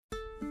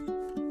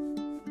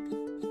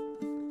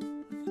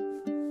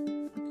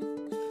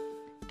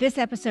This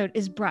episode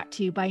is brought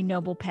to you by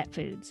Noble Pet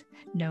Foods.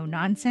 No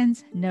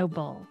nonsense, no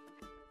bull.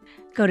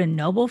 Go to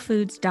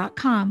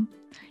noblefoods.com,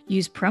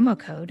 use promo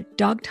code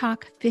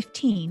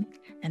DOGTALK15,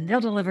 and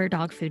they'll deliver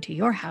dog food to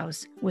your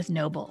house with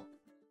Noble.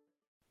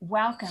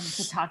 Welcome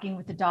to Talking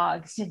with the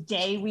Dogs.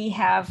 Today we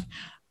have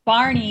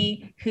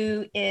Barney,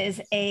 who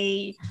is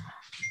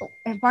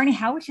Barney,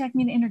 how would you like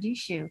me to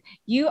introduce you?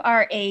 You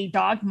are a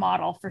dog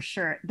model for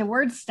sure. The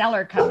word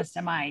stellar comes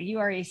to mind. You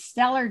are a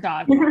stellar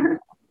dog model.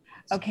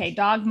 Okay,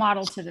 dog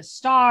model to the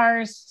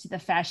stars, to the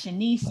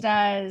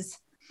fashionistas,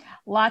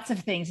 lots of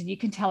things. And you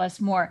can tell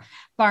us more.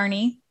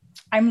 Barney,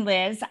 I'm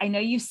Liz. I know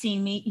you've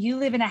seen me. You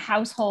live in a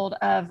household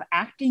of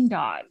acting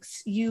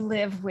dogs. You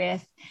live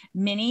with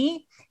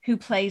Minnie, who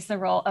plays the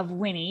role of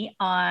Winnie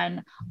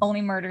on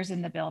Only Murders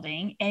in the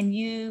Building. And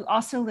you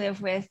also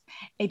live with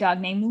a dog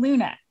named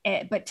Luna.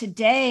 But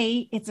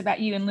today it's about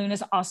you, and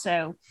Luna's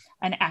also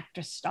an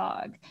actress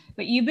dog.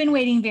 But you've been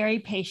waiting very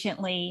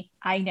patiently.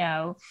 I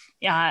know.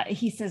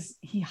 He says,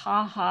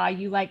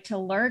 you like to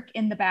lurk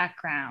in the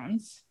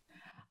backgrounds.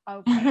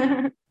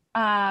 Okay.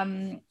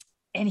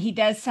 And he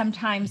does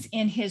sometimes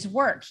in his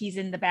work, he's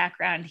in the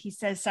background. He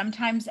says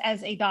sometimes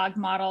as a dog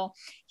model,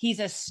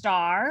 he's a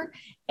star.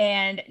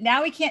 And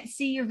now we can't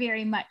see you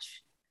very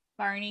much,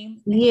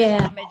 Barney.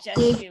 Yeah.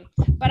 Adjust you.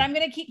 But I'm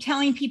going to keep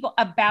telling people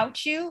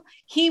about you.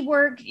 He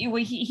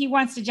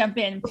wants to jump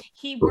in.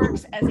 He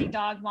works as a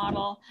dog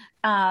model.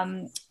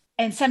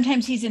 And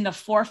sometimes he's in the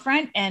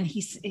forefront and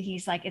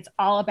he's like, it's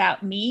all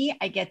about me.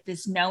 I get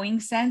this knowing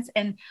sense.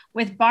 And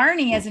with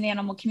Barney as an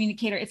animal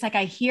communicator, it's like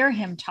I hear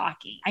him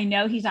talking. I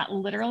know he's not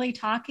literally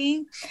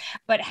talking,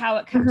 but how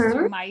it comes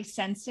through my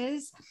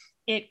senses,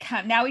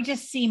 now we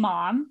just see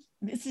Mom.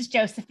 This is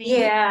Josephine.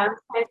 Yeah.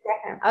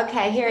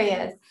 Okay, here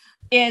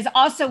he is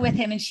also with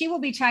him, and she will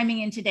be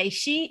chiming in today.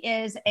 She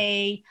is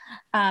a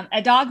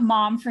dog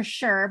mom for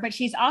sure, but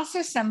she's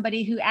also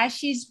somebody who, as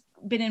she's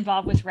been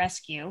involved with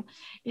rescue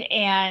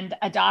and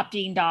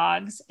adopting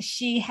dogs,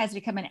 she has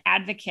become an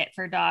advocate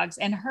for dogs,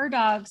 and her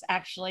dogs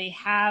actually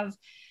have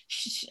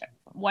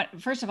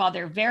first of all,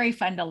 they're very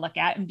fun to look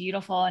at and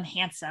beautiful and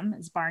handsome,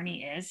 as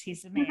Barney is.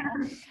 He's a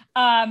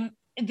male.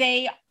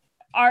 They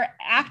are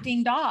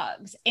acting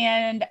dogs,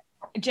 and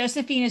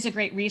Josephine is a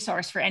great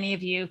resource for any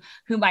of you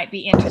who might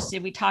be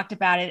interested. We talked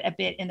about it a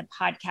bit in the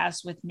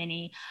podcast with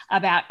Minnie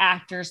about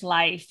actors'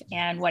 life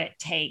and what it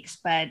takes.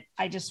 But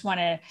I just want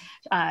to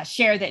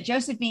share that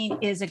Josephine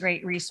is a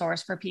great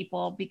resource for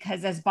people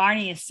because, as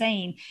Barney is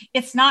saying,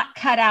 it's not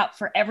cut out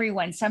for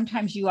everyone.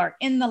 Sometimes you are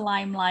in the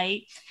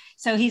limelight.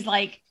 So he's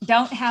like,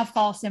 don't have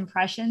false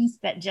impressions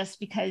that just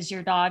because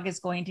your dog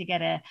is going to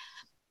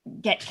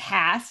get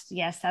cast.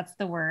 Yes, that's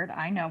the word.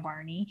 I know,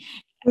 Barney.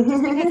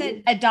 Just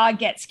because a dog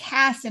gets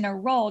cast in a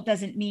role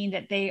doesn't mean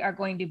that they are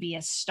going to be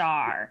a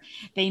star.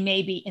 They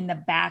may be in the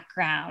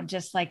background,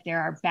 just like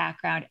there are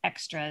background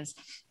extras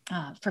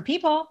for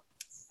people.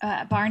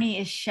 Barney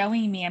is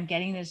showing me, I'm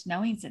getting this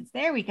knowing sense.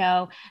 There we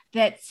go.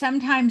 That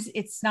sometimes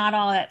it's not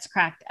all that's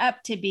cracked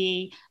up to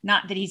be,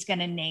 not that he's going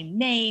to name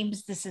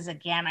names. This is,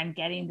 again, I'm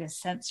getting this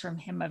sense from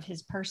him of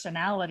his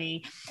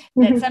personality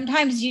that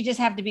sometimes you just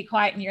have to be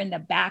quiet and you're in the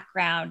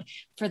background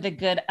for the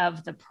good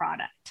of the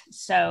product.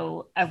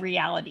 So a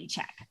reality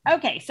check.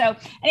 Okay. So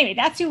anyway,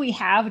 that's who we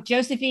have.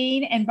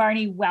 Josephine and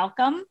Barney,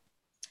 welcome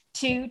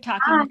to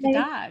Talking with the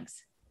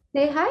Dogs.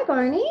 Say hi,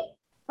 Barney.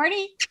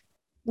 Barney.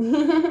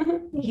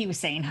 He was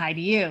saying hi to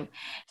you.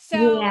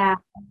 So yeah.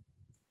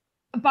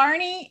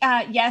 Barney,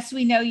 yes,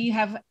 we know you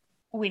have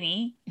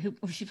Winnie,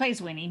 she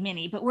plays Winnie,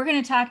 Minnie, but we're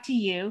going to talk to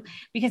you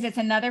because it's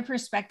another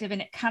perspective,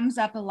 and it comes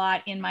up a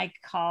lot in my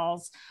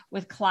calls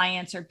with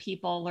clients or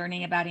people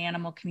learning about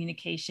animal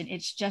communication.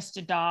 It's just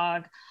a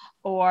dog,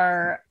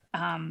 or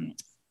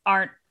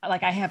aren't,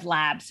 like I have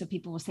labs. So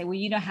people will say, well,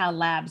 you know how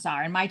labs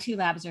are, and my two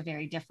labs are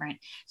very different.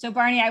 So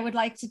Barney, I would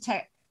like to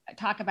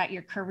talk about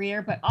your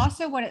career, but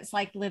also what it's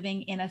like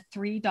living in a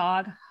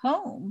 3-dog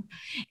home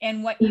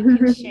and what you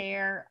can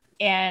share.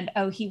 And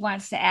he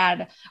wants to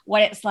add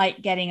what it's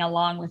like getting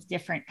along with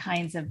different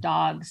kinds of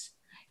dogs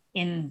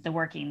in the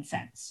working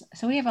sense.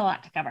 So we have a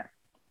lot to cover.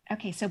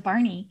 Okay, so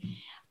Barney,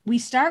 we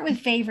start with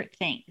favorite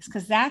things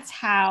because that's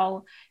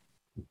how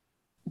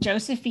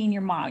Josephine,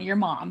 your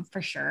mom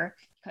for sure.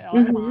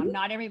 Mom.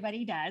 Not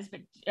everybody does,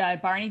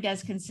 but Barney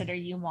does consider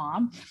you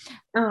mom.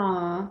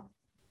 Aww.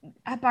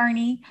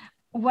 Barney,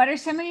 what are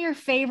some of your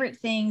favorite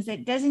things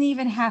that doesn't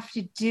even have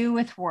to do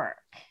with work?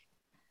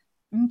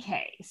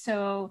 Okay,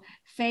 so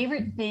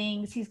favorite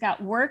things. He's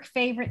got work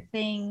favorite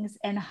things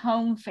and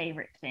home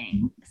favorite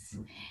things.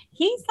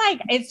 He's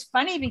like, it's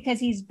funny because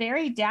he's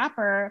very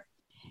dapper.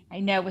 I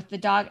know with the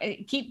dog,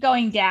 keep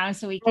going down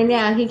so he can.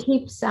 I know, he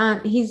keeps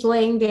he's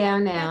laying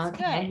down now. That's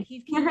good.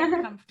 He's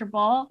getting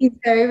comfortable. He's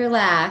very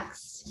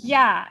relaxed.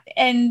 Yeah,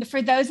 and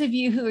for those of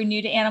you who are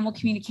new to animal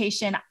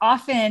communication,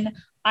 often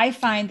I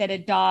find that a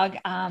dog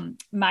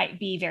might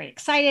be very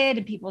excited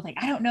and people think,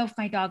 I don't know if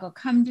my dog will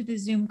come to the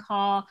Zoom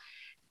call.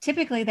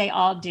 Typically, they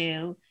all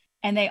do.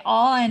 And they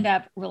all end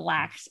up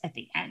relaxed at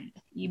the end.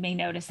 You may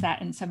notice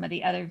that in some of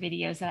the other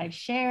videos that I've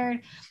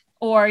shared,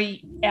 or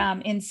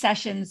in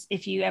sessions,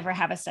 if you ever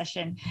have a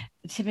session,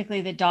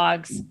 typically the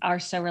dogs are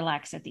so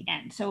relaxed at the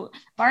end. So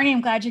Barney,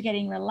 I'm glad you're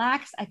getting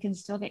relaxed. I can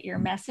still get your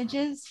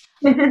messages.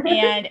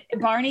 And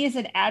Barney is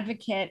an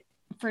advocate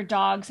for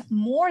dogs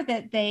more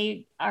that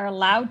they are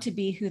allowed to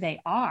be who they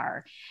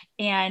are.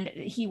 And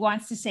he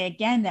wants to say,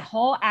 again, the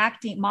whole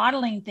acting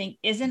modeling thing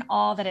isn't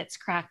all that it's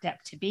cracked up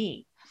to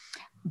be,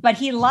 but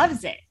he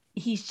loves it.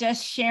 He's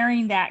just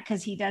sharing that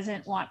because he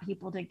doesn't want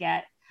people to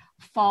get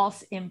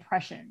false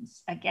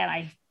impressions. Again,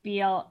 I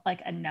feel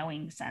like a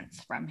knowing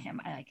sense from him.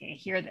 I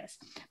hear this.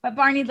 But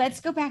Barney, let's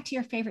go back to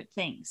your favorite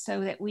things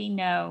so that we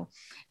know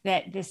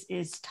that this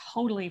is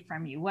totally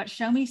from you.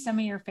 Show me some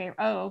of your favorite.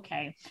 Oh,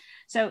 okay.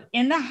 So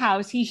in the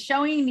house, he's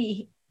showing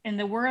me, and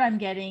the word I'm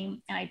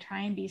getting, and I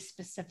try and be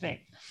specific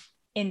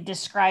in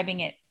describing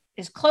it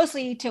as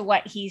closely to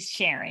what he's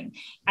sharing.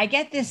 I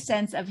get this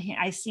sense of him.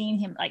 I've seen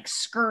him like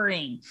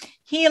scurrying.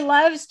 He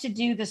loves to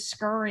do the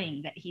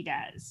scurrying that he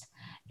does.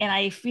 And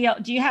I feel,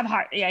 do you have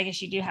I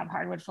guess you do have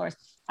hardwood floors.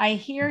 I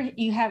hear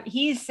you have,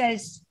 he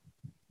says,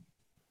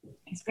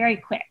 he's very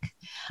quick.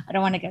 I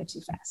don't want to go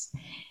too fast.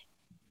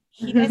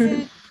 He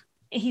doesn't,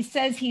 he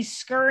says he's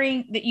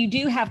scurrying, that you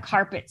do have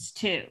carpets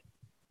too,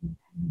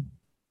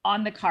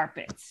 on the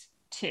carpets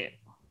too,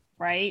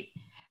 right?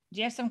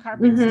 Do you have some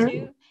carpets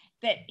too?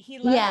 That he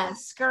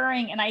loves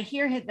scurrying, and I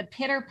hear the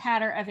pitter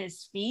patter of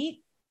his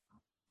feet.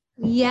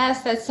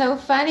 Yes, that's so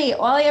funny.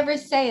 All I ever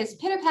say is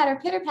pitter patter,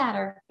 pitter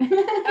patter.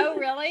 Oh,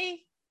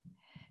 really?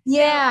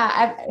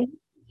 Yeah.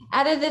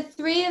 Out of the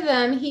three of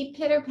them, he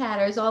pitter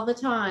patters all the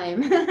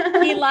time.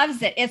 He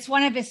loves it. It's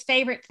one of his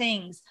favorite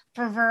things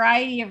for a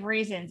variety of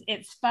reasons.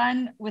 It's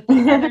fun with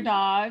the other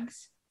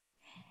dogs.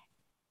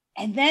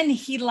 And then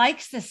he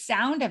likes the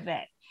sound of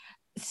it.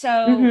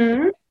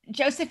 So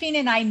Josephine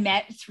and I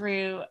met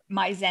through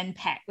My Zen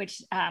Pet,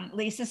 which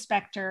Lisa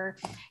Spector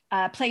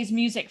plays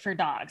music for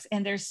dogs.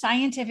 And there's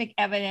scientific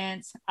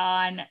evidence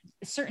on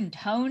certain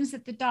tones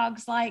that the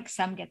dogs like.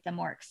 Some get them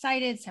more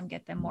excited, some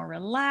get them more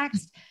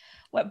relaxed.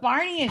 What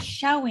Barney is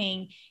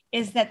showing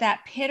is that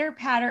pitter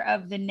patter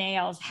of the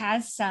nails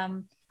has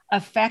some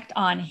effect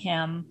on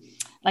him.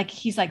 Like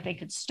he's like, they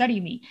could study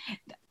me.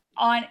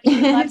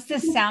 He loves the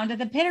sound of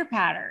the pitter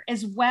patter,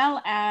 as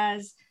well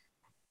as,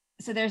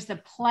 so there's the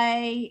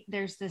play,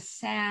 there's the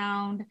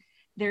sound,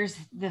 there's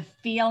the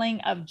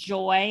feeling of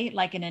joy,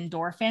 like an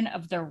endorphin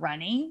of the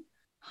running.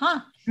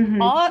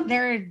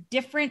 There are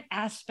different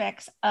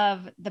aspects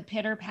of the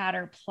pitter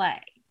patter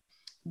play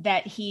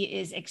that he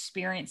is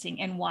experiencing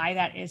and why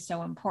that is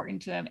so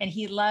important to him. And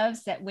he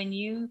loves that when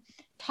you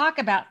talk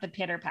about the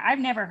pitter patter, I've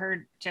never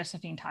heard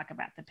Josephine talk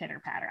about the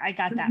pitter patter. I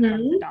got that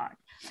from the dog.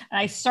 And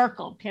I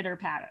circled pitter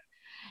patter.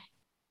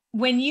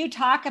 When you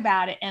talk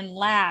about it and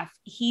laugh,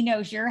 he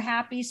knows you're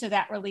happy. So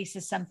that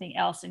releases something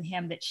else in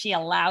him, that she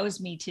allows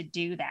me to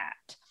do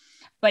that.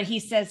 But he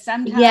says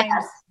sometimes,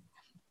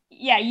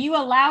 you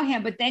allow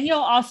him, but then you'll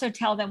also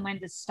tell them when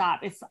to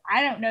stop.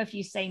 I don't know if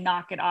you say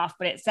knock it off,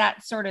 but it's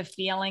that sort of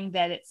feeling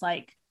that it's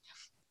like,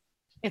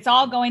 it's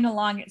all going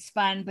along, it's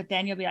fun, but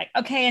then you'll be like,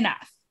 okay,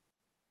 enough.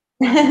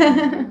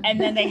 And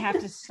then they have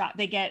to stop.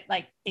 They get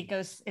like,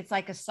 it's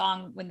like a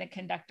song when the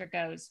conductor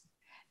goes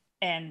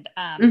and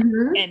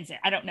ends it.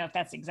 I don't know if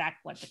that's exactly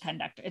what the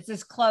conductor, it's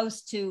as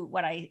close to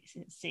what I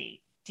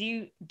see. Do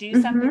you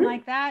do something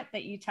like that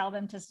you tell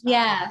them to stop?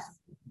 Yes.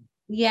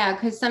 Yeah,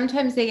 because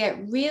sometimes they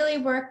get really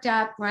worked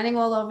up, running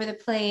all over the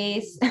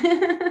place.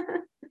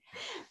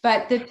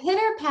 But the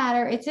pitter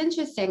patter, it's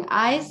interesting.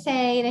 I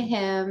say to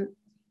him,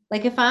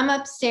 like if I'm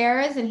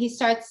upstairs and he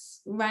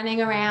starts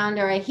running around,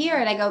 or I hear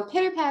it, I go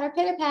pitter patter,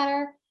 pitter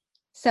patter.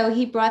 So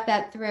he brought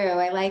that through.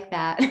 I like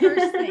that.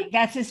 First thing,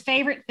 that's his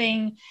favorite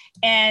thing.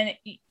 And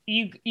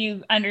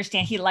you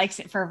understand he likes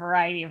it for a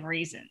variety of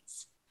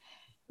reasons.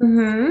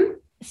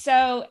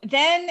 So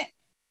then,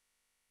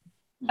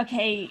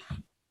 okay,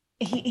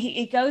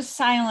 he goes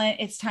silent.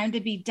 It's time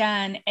to be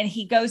done. And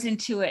he goes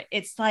into it.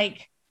 It's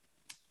like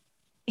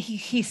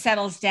he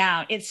settles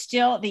down. It's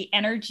still the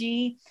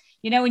energy.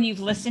 You know, when you've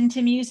listened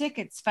to music,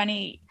 it's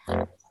funny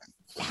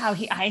how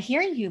I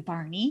hear you,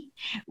 Barney.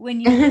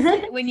 When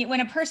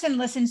a person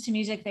listens to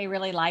music they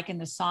really like and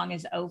the song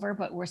is over,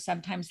 but we're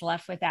sometimes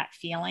left with that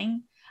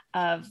feeling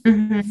of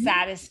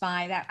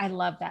satisfying, that I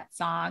love that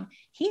song.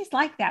 He's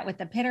like that with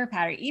the pitter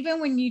patter.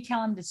 Even when you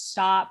tell him to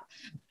stop,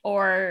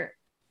 or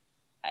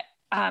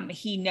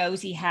he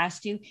knows he has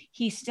to,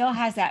 he still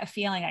has that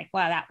feeling like,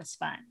 wow, that was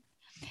fun.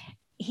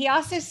 He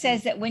also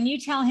says that when you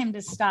tell him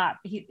to stop,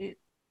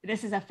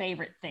 this is a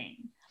favorite thing.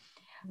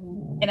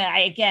 And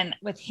again,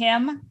 with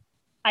him,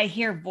 I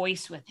hear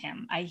voice with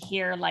him. I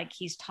hear like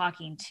he's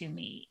talking to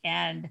me.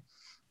 And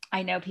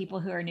I know people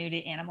who are new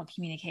to animal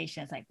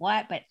communication, it's like,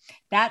 what? But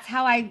that's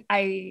how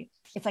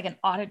it's like an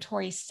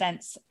auditory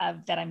sense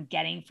of that I'm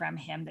getting from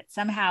him, that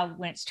somehow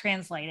when it's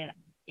translated,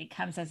 it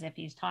comes as if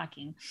he's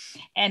talking.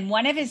 And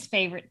one of his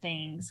favorite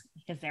things,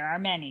 because there are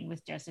many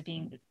with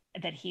Josephine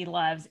that he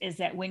loves, is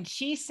that when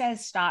she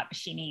says stop,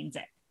 she means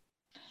it.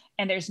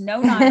 And there's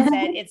no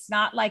nonsense. It's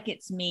not like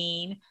it's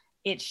mean.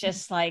 it's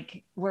just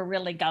like, we're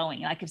really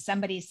going. Like if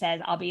somebody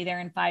says, I'll be there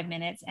in 5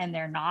 minutes and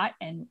they're not,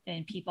 and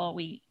people,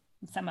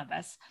 some of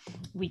us,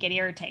 we get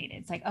irritated.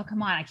 It's like, oh,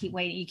 come on, I keep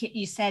waiting.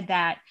 You said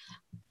that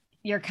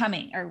you're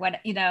coming or what,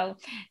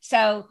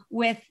 So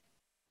with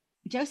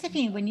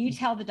Josephine, when you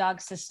tell the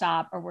dogs to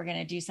stop or we're going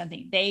to do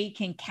something, they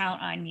can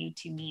count on you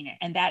to mean it.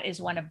 And that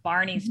is one of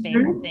Barney's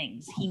favorite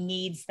things. He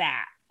needs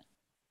that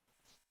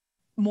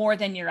more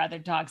than your other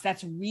dogs.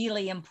 That's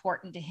really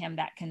important to him,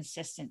 that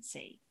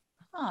consistency.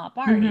 Oh,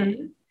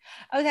 Barney.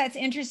 Oh, that's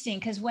interesting.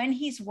 Because when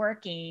he's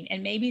working,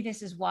 and maybe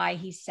this is why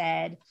he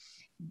said,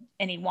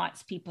 and he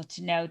wants people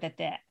to know that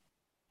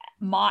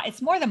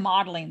it's more the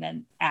modeling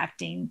than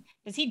acting.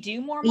 Does he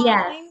do more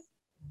modeling? Yes.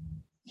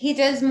 He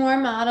does more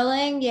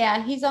modeling.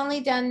 Yeah. He's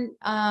only done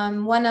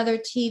one other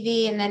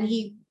TV, and then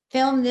he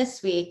filmed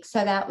this week.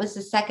 So that was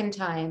the second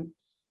time,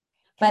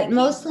 but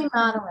mostly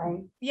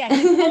modeling. Yeah.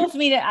 He pulls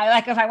me to,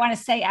 like, if I want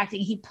to say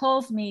acting, he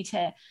pulls me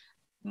to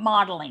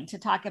modeling, to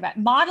talk about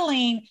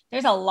modeling.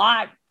 There's a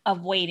lot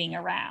of waiting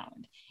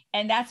around.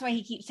 And that's why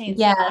he keeps saying it's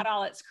not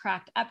all it's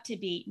cracked up to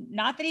be.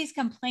 Not that he's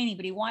complaining,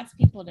 but he wants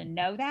people to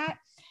know that.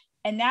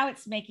 And now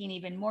it's making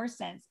even more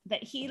sense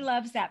that he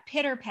loves that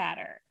pitter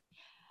patter.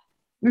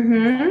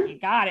 Like, you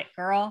got it,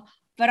 girl.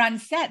 But on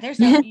set, he's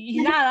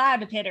not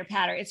allowed to pitter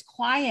patter. It's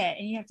quiet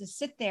and you have to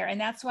sit there. And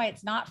that's why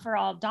it's not for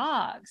all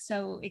dogs.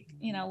 So,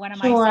 what am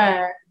I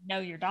saying? Know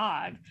your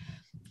dog.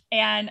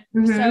 And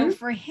so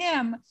for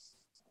him,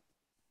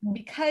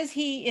 because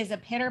he is a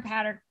pitter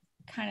patter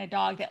kind of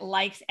dog that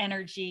likes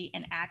energy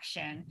and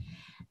action,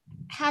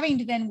 having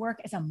to then work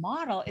as a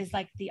model is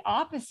like the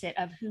opposite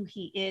of who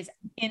he is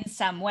in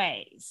some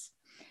ways.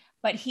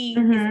 But he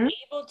is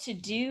able to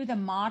do the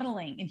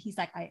modeling, and he's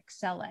like, I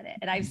excel at it.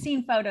 And I've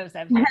seen photos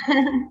of him,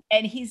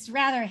 and he's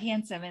rather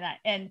handsome,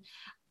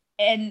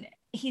 and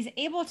he's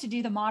able to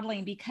do the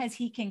modeling because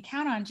he can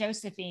count on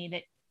Josephine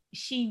that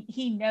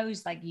he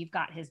knows, like, you've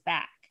got his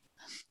back,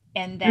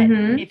 and that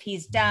if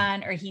he's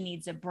done or he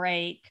needs a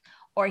break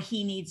or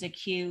he needs a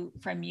cue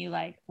from you,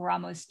 like, we're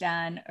almost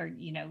done, or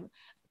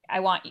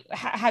I want you.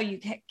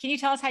 Can you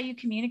tell us how you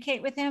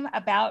communicate with him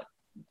about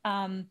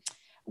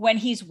when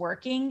he's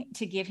working,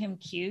 to give him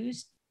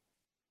cues?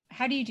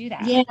 How do you do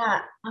that?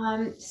 Yeah.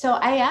 So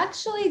I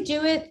actually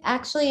do it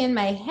in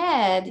my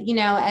head,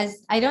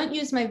 as I don't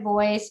use my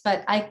voice,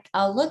 but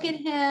I'll look at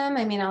him.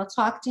 I mean, I'll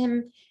talk to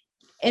him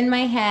in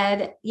my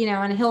head,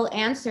 and he'll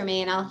answer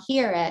me and I'll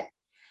hear it.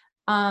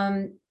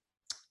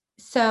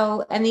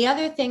 So, and the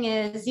other thing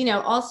is,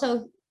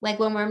 also, like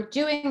when we're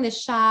doing the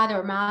shot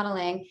or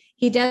modeling,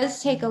 he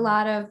does take a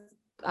lot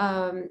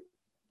of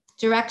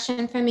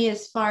direction from me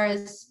as far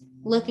as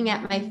looking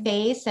at my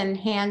face and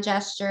hand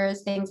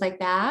gestures, things like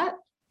that.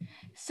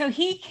 So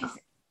he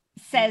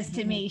says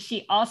to me,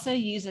 she also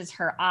uses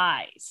her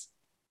eyes.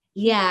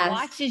 Yes.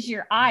 Watches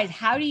your eyes.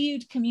 How do you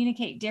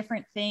communicate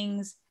different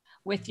things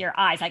with your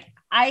eyes? Like,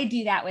 I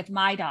do that with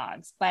my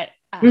dogs, but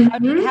how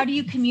do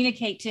you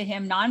communicate to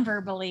him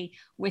non-verbally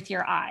with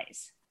your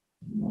eyes?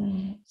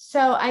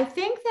 So I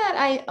think that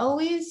I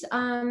always,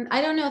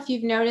 I don't know if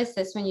you've noticed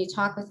this when you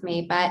talk with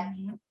me, but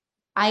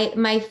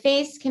my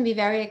face can be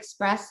very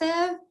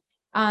expressive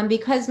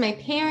because my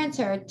parents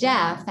are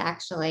deaf,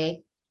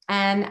 actually.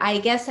 And I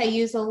guess I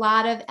use a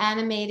lot of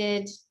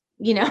animated,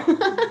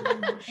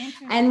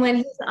 and when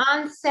he's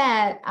on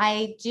set,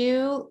 I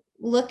do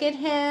look at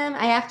him.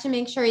 I have to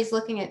make sure he's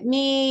looking at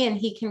me and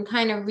he can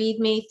kind of read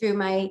me through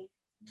my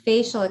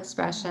facial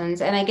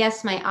expressions. And I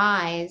guess my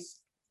eyes,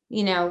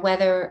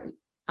 whether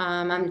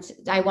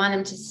I want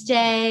him to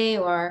stay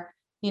or,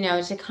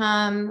 to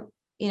come,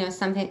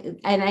 something.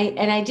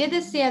 And I did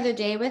this the other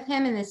day with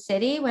him in the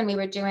city when we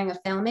were doing a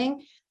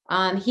filming.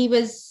 He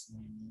was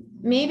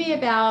maybe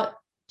about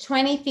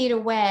 20 feet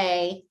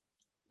away,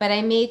 but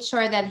I made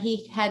sure that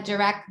he had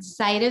direct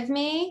sight of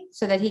me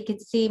so that he could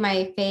see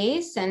my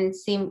face and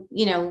see,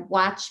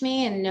 watch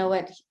me and know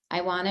what I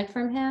wanted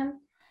from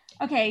him.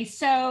 Okay.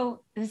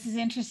 So this is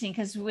interesting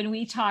because when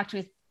we talked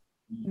with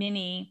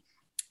Minnie,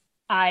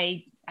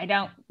 I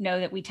don't know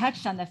that we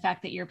touched on the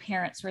fact that your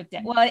parents were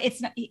dead. Well, it's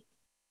not,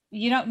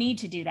 you don't need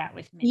to do that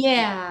with me.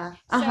 Yeah.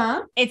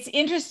 So it's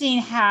interesting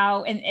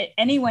how, and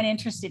anyone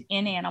interested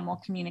in animal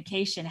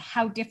communication,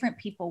 how different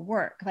people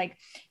work. Like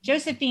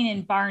Josephine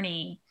and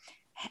Barney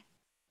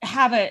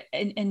have an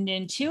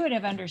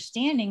intuitive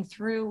understanding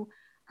through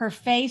her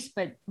face,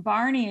 but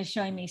Barney is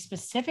showing me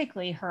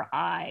specifically her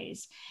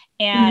eyes.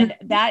 And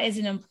that is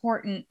an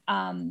important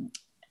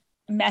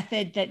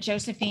method that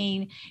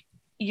Josephine,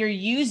 you're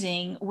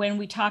using when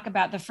we talk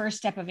about the first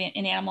step of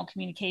in animal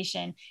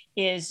communication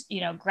is,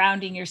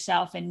 grounding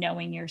yourself and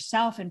knowing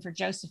yourself. And for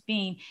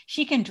Josephine,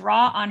 she can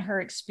draw on her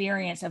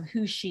experience of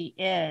who she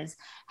is,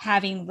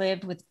 having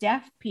lived with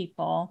deaf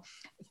people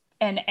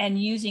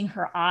and using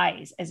her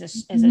eyes as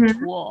a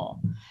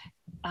tool.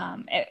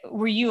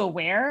 Were you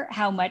aware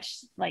how much,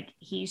 like,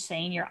 he's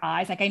saying your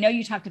eyes? Like, I know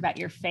you talked about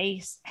your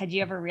face. Had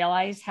you ever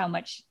realized how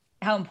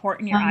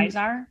important your eyes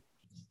are?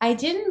 I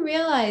didn't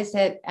realize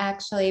it,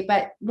 actually,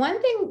 but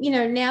one thing,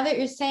 now that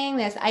you're saying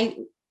this,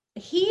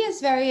 he is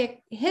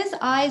his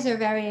eyes are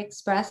very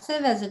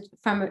expressive as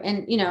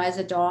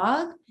a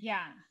dog.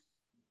 Yeah.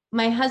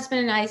 My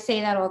husband and I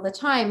say that all the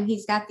time.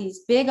 He's got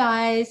these big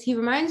eyes. He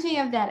reminds me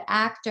of that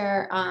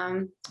actor.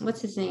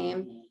 What's his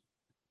name?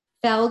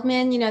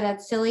 Feldman,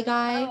 that silly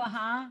guy. Oh,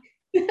 uh-huh.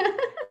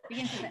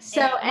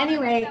 So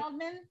anyway,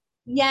 Feldman?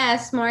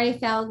 yes, Marty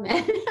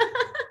Feldman.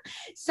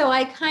 So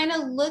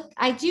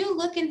I do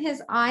look in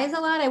his eyes a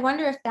lot. I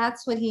wonder if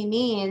that's what he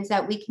means,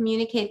 that we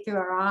communicate through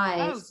our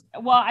eyes.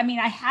 Oh, well, I mean,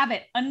 I have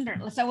it under,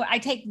 so I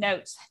take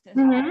notes. That's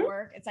how it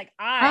work. It's like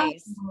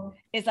eyes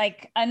is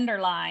like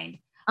underlined.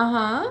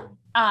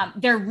 Uh-huh.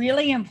 They're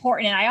really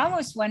important. And I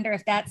almost wonder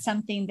if that's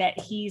something that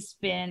he's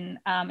been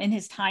in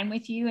his time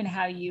with you and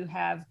how you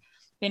have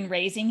been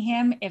raising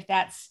him, if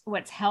that's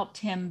what's helped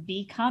him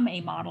become a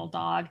model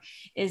dog,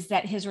 is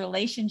that his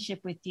relationship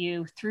with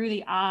you through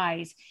the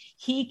eyes,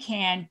 he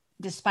can,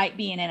 despite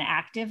being an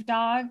active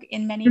dog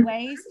in many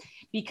ways,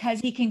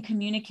 because he can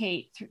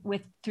communicate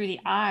through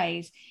the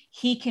eyes,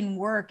 he can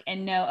work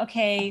and know,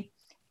 okay,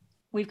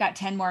 we've got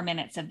 10 more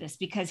minutes of this,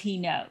 because he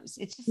knows.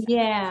 It's just,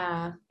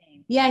 yeah.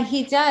 Yeah,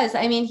 he does.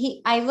 I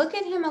mean, I look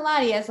at him a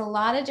lot. He has a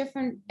lot of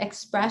different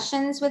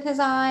expressions with his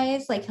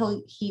eyes. Like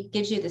he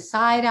gives you the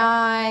side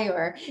eye,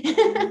 or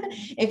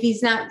if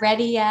he's not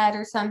ready yet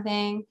or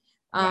something.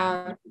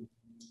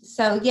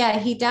 So yeah,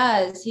 he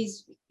does.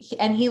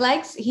 I feel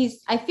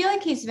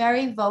like he's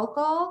very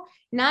vocal,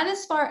 not in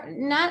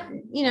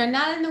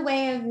the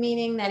way of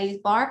meaning that he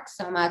barks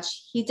so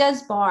much. He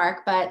does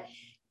bark, but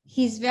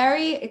he's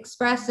very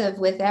expressive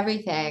with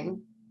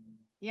everything.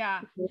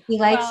 Yeah. He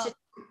likes to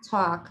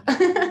talk.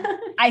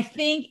 I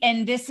think,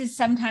 and this is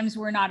sometimes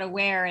we're not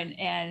aware,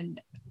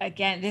 and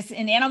again, this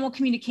in animal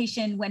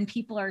communication, when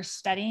people are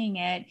studying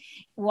it,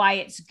 why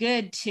it's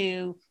good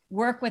to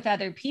work with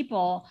other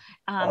people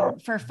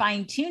for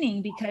fine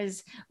tuning,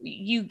 because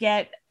you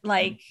get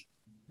like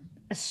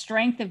a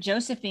strength of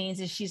Josephine's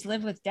is she's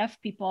lived with deaf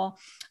people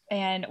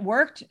and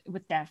worked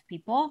with deaf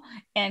people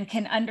and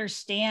can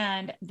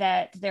understand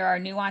that there are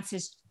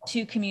nuances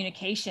to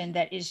communication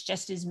that is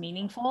just as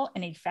meaningful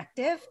and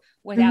effective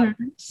without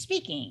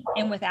speaking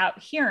and without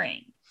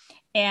hearing.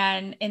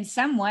 And in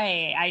some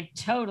way, I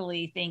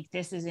totally think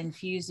this is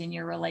infused in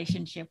your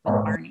relationship with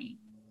Barney.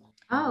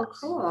 Oh,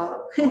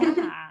 cool.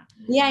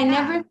 Yeah,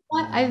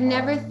 I've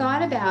never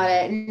thought about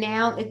it. And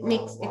now it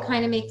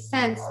kind of makes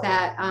sense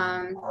that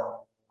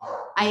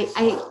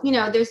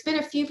there's been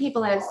a few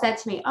people that have said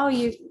to me, "Oh,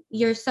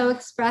 you're so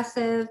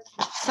expressive."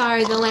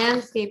 Sorry, the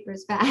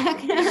landscaper's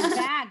back.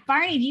 Back.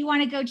 Barney, do you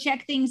want to go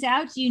check things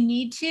out? Do you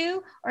need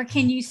to, or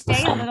can you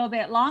stay a little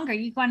bit longer?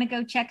 You want to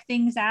go check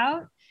things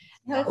out?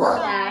 That's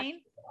fine.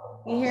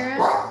 You hear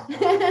him?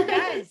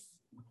 Yes,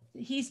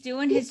 he's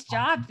doing his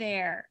job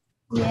there.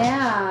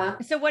 Yeah.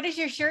 So what does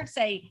your shirt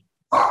say?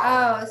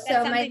 Oh,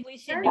 so my we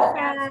should know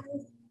about.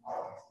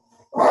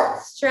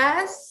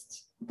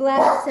 Stressed,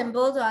 blessed, and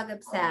bulldog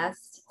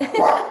obsessed.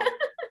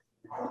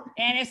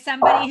 And if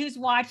somebody who's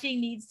watching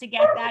needs to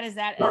get that, is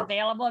that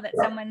available that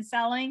someone's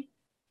selling?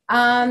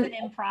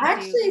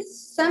 Actually,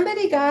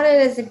 somebody got it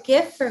as a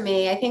gift for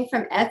me, I think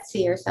from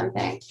Etsy or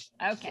something.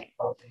 Okay.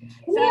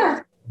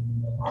 Yeah.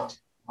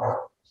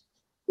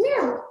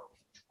 Yeah.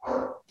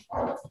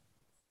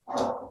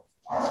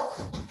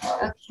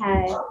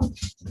 Okay.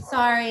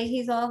 Sorry,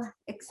 he's all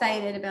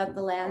excited about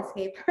the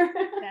landscaper.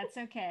 That's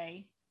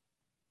okay.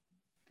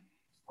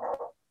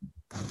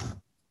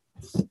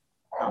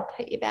 I'll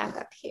put you back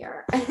up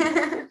here.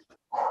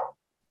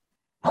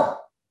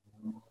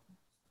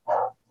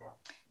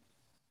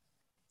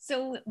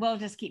 So we'll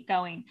just keep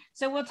going.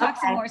 So we'll talk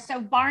some more. So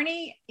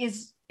Barney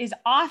is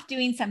off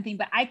doing something,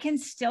 but I can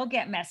still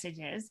get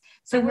messages.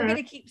 So we're going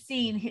to keep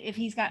seeing if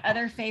he's got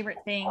other favorite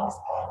things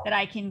that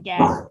I can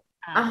get.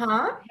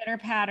 Pitter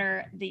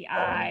patter, the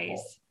eyes.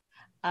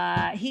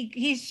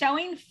 He's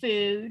showing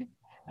food.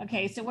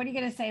 Okay, so what are you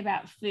going to say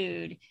about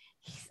food?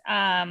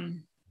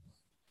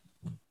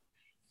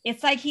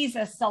 It's like he's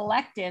a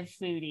selective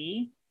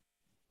foodie.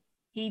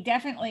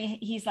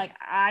 He's like,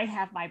 I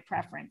have my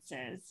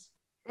preferences.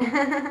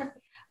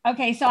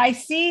 Okay, so I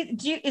see.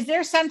 Is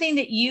there something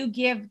that you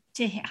give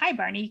to him? Hi,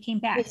 Barney. You came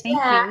back. Thank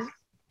you.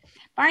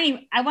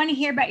 Barney, I want to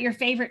hear about your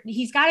favorite.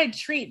 He's got a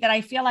treat that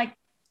I feel like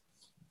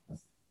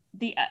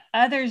the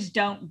others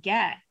don't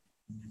get.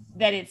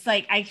 That it's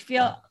like, I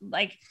feel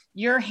like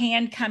your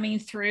hand coming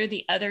through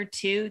the other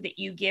two that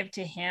you give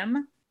to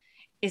him.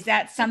 Is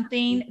that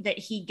something that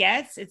he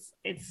gets? It's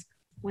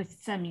with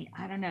some,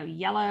 I don't know,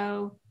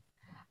 yellow.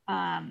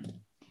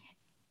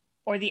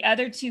 Or the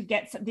other two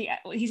get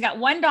he's got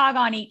one dog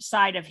on each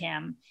side of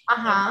him.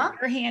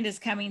 Your hand is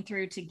coming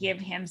through to give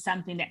him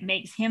something that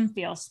makes him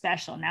feel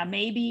special. Now,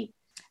 maybe,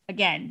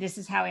 again, this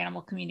is how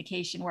animal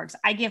communication works.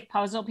 I give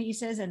puzzle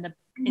pieces and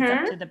it's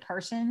up to the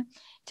person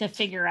to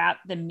figure out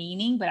the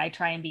meaning, but I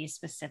try and be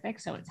specific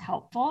so it's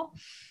helpful.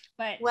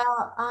 But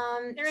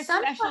there's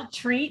a special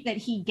treat that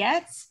he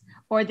gets,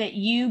 or that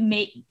you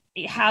make,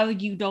 how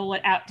you dole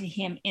it out to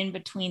him in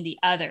between the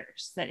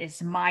others, that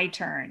it's my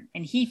turn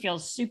and he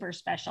feels super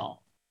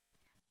special.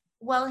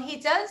 Well, he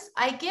does.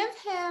 I give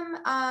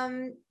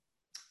him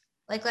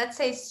like let's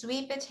say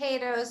sweet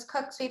potatoes,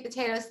 cooked sweet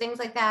potatoes, things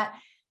like that.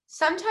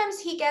 Sometimes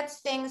he gets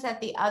things that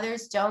the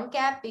others don't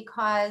get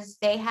because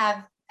they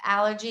have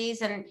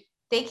allergies and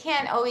they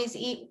can't always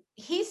eat.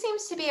 He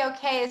seems to be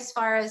okay as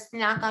far as,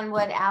 knock on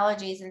wood,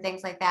 allergies and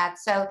things like that.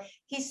 So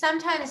he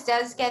sometimes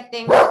does get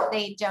things that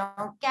they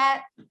don't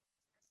get.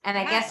 And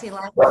I guess he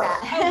likes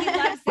that. Oh, he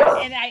loves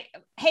that. And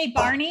hey,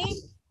 Barney,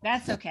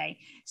 that's okay.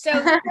 So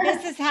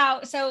this is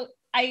how, so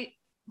I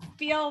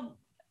feel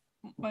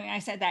when I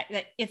said that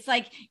it's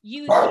like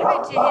you give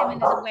it to him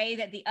in a way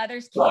that the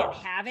others can't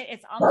have it.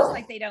 It's almost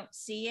like they don't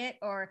see it,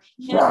 or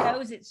he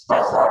knows it's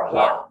just for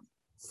him.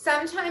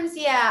 Sometimes,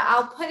 yeah,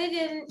 I'll put it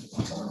in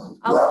his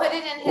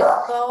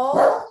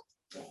bowl,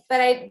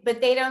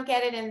 but they don't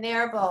get it in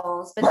their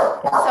bowls. But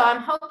so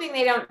I'm hoping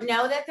they don't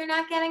know that they're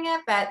not getting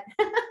it, but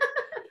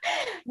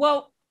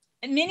well,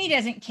 Minnie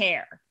doesn't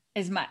care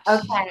as much.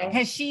 Okay.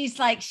 Because she's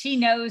like, she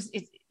knows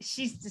it,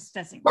 she just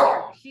doesn't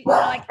care. She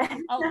like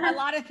a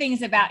lot of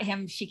things about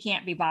him she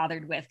can't be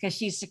bothered with because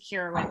she's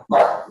secure with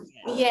him.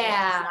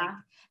 Yeah. Like,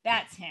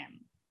 that's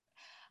him.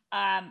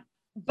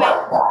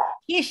 But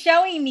he's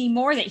showing me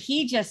more that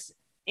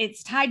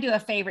it's tied to a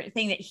favorite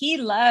thing, that he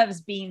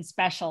loves being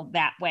special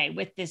that way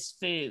with this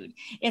food.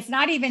 It's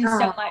not even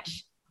so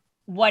much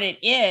what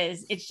it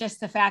is. It's just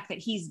the fact that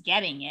he's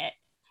getting it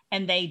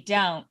and they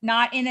don't,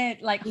 not in a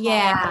like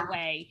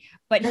way,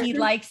 but he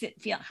likes it.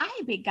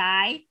 Hi, big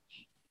guy.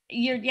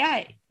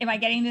 Am I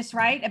getting this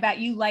right about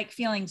you like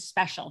feeling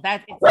special?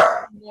 That's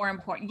more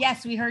important.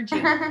 Yes, we heard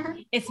you.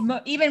 It's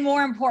even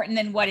more important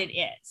than what it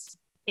is.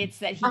 It's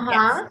that he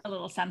gets a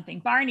little something.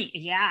 Barney,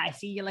 yeah, I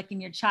see you licking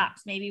your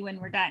chops. Maybe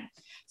when we're done.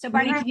 So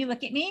Barney, can you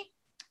look at me?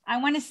 I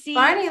want to see.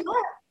 Barney,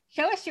 look.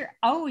 Show us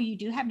you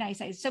do have nice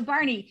eyes. So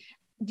Barney,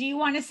 do you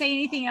want to say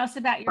anything else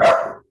about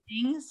your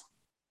things?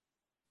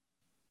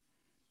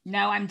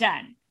 No, I'm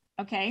done.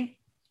 Okay.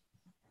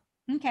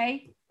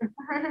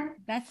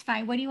 That's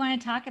fine. What do you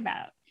want to talk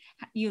about?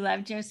 You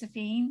love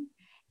Josephine?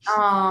 Oh,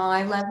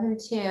 I love him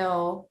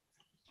too.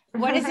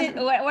 What is it?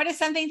 What is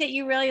something that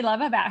you really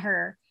love about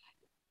her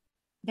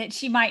that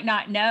she might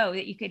not know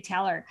that you could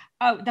tell her?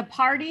 Oh, the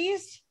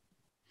parties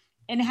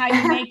and how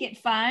you make it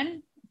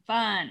fun.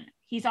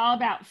 He's all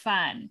about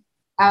fun.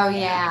 Oh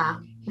yeah.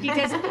 He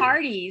does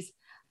parties.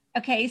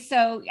 Okay.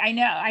 So I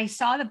know I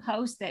saw the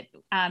post that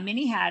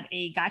Minnie had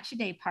a gotcha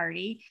day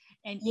party,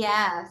 and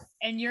yes.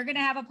 And you're going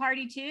to have a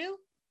party too?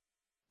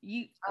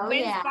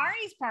 When's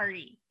Barney's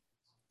party?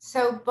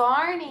 So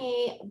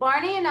Barney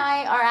and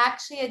I are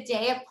actually a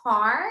day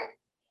apart.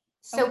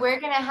 So we're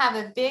going to have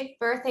a big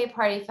birthday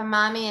party for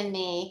Mommy and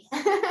me.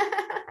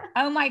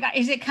 Oh my God.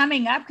 Is it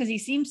coming up? Because he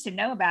seems to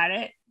know about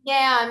it.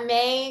 Yeah.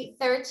 May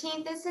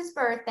 13th is his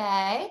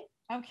birthday.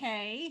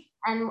 Okay.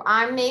 And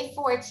I'm May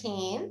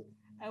 14th.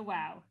 Oh,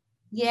 wow.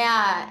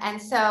 Yeah.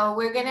 And so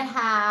we're going to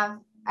have,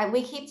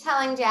 we keep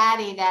telling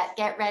Daddy that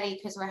get ready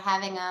because we're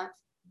having a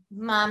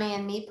Mommy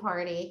and me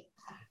party.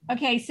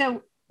 Okay.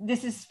 So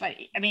this is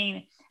funny. I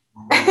mean,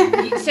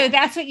 so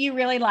that's what you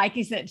really like,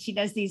 is that she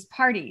does these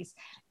parties,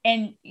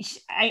 and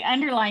I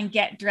underline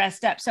get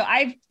dressed up. So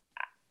I've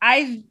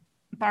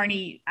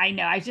Barney, I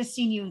know I've just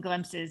seen you in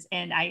glimpses,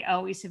 and I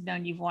always have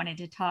known you've wanted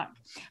to talk,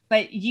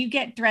 but you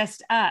get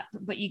dressed up,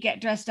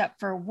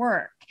 for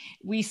work.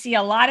 We see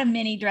a lot of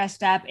Minnie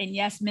dressed up, and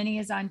yes, Minnie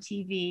is on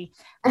TV,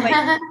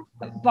 but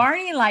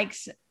Barney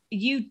likes,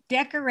 you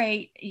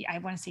decorate. I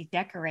want to say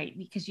decorate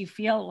because you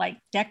feel like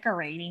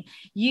decorating.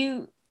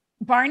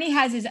 Barney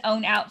has his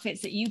own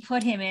outfits that you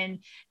put him in.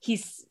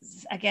 He's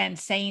again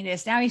saying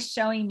this. Now he's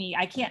showing me,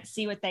 I can't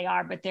see what they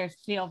are, but they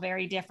feel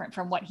very different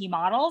from what he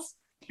models.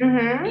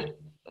 Mm-hmm.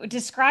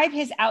 Describe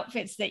his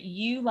outfits that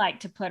you like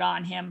to put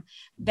on him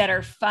that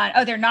are fun.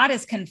 Oh, they're not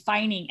as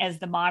confining as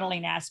the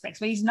modeling aspects,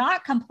 but he's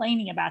not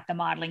complaining about the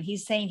modeling.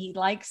 He's saying he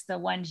likes the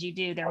ones you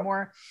do. They're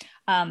more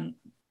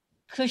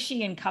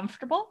cushy and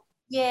comfortable.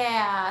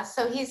 Yeah.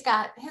 So he's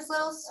got his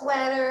little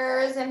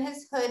sweaters and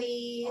his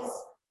hoodies.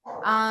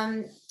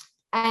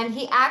 And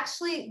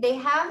they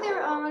have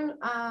their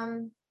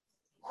own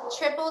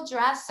triple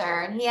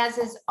dresser, and he has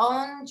his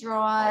own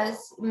drawers.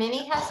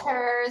 Minnie has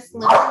hers,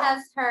 Luna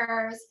has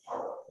hers,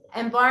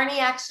 and Barney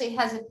actually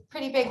has a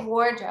pretty big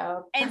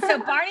wardrobe. And so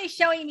Barney's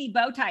showing me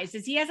bow ties.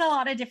 Does he has a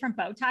lot of different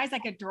bow ties,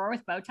 like a drawer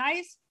with bow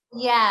ties?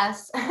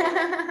 Yes.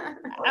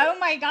 Oh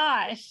my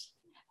gosh.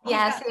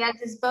 Yes, he has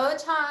his bow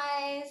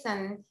ties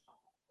and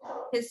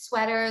his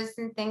sweaters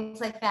and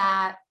things like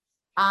that.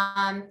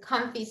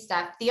 Comfy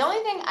stuff. The only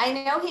thing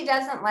I know he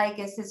doesn't like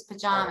is his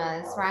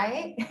pajamas,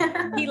 right?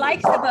 He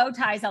likes the bow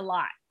ties a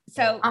lot.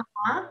 So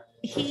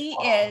he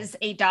is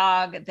a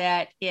dog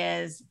that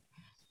he's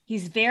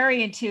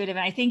very intuitive.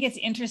 And I think it's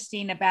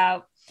interesting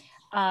about,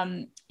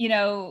 I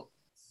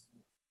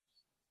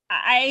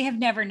have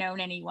never known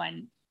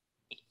anyone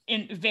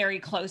very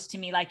close to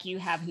me like you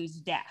have who's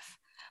deaf.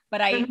 But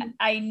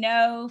I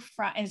know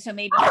and so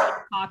maybe we'll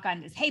talk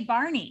on this. Hey,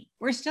 Barney,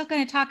 we're still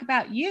going to talk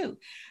about you.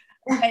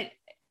 But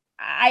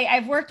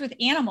I've worked with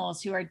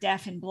animals who are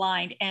deaf and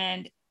blind,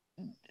 and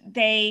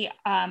they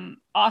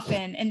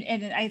often,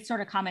 and I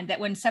sort of comment that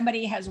when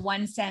somebody has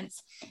one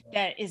sense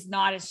that is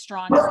not as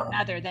strong as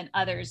another, then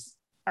others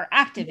are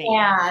activated.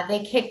 Yeah,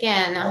 they kick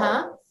in.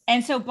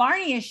 And so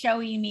Barney is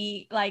showing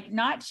me, like,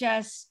 not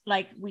just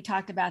like we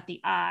talked about the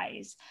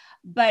eyes,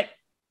 but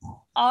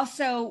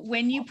also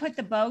when you put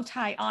the bow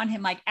tie on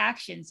him, like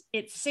actions,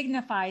 it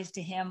signifies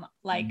to him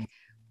like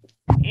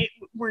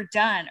we're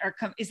done. Or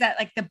is that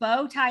like the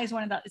bow tie is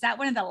is that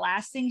one of the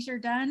last things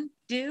you're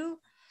do?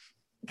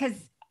 Because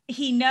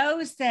he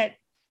knows that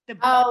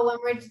when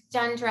we're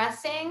done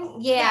dressing.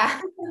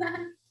 Yeah.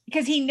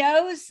 Because he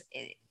knows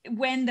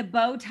when the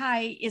bow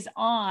tie is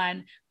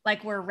on,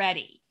 like we're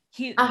ready.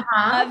 He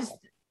loves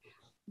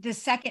the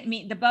second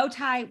the bow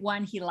tie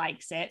one, he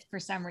likes it for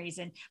some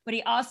reason, but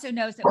he also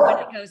knows that when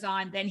it goes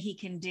on, then he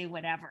can do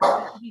whatever.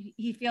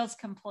 He feels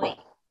complete.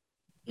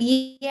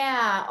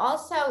 Yeah.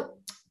 Also,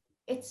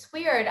 it's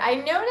weird. I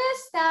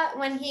noticed that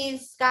when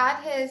he's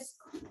got his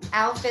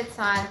outfits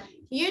on,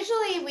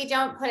 usually we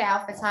don't put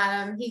outfits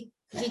on him. He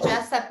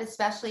dressed up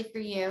especially for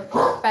you,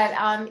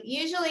 but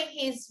usually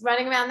he's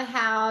running around the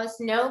house,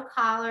 no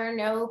collar,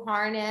 no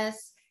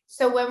harness.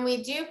 So when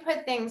we do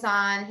put things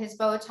on, his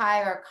bow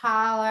tie or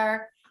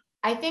collar,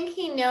 I think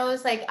he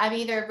knows like I'm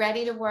either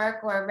ready to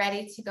work or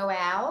ready to go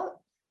out.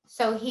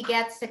 So he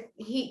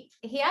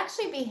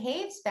actually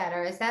behaves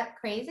better. Is that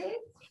crazy?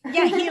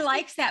 Yeah, he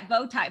likes that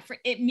bow tie.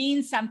 It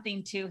means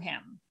something to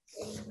him.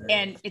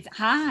 And it's,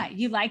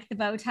 you like the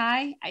bow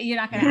tie? You're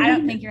not going to, I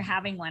don't think you're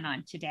having one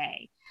on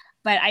today.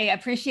 But I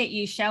appreciate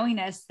you showing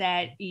us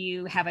that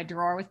you have a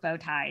drawer with bow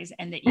ties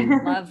and that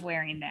you love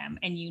wearing them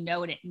and you know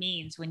what it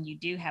means when you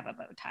do have a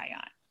bow tie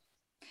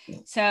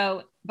on.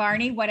 So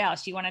Barney, what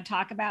else? You want to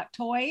talk about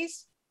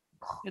toys?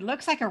 It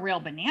looks like a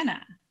real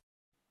banana.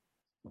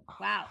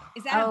 Wow.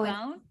 Is that a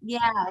bone?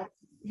 Yeah.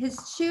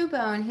 His chew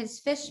bone, his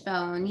fish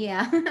bone.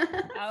 Yeah.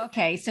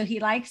 Okay. So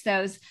he likes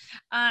those.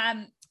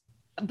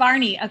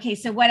 Barney, okay.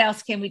 So what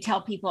else can we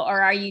tell people,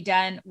 or are you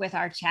done with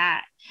our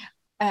chat?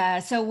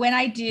 So when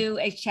I do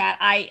a chat,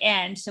 I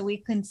end so we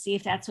can see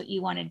if that's what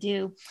you want to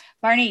do.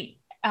 Barney,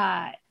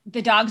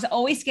 the dogs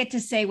always get to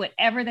say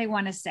whatever they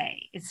want to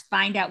say. It's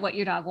find out what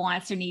your dog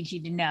wants or needs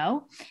you to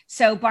know.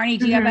 So Barney,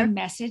 do you have a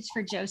message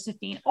for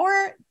Josephine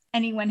or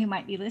anyone who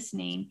might be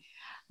listening?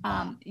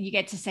 You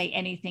get to say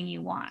anything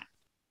you want.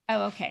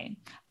 Oh, okay.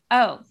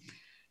 Oh,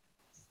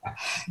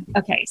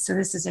 okay. So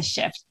this is a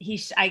shift.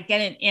 I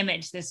get an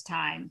image this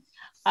time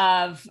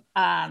of,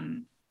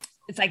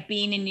 it's like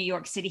being in New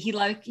York City.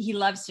 He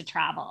loves to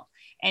travel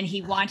and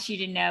he wants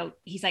you to know,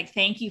 he's like,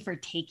 thank you for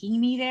taking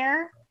me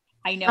there.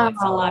 I know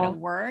it's a lot of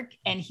work.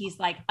 And he's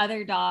like,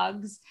 other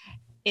dogs,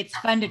 it's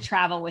fun to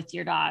travel with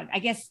your dog. I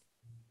guess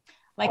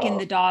like in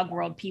the dog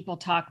world, people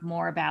talk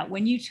more about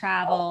when you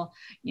travel,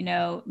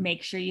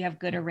 make sure you have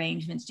good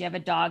arrangements. Do you have a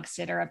dog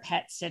sitter, a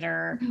pet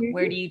sitter? Mm-hmm.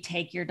 Where do you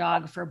take your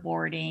dog for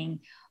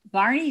boarding?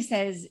 Barney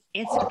says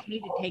it's okay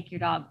to take your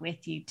dog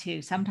with you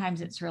too. Sometimes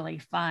it's really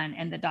fun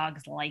and the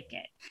dogs like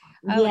it.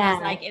 Oh, yeah.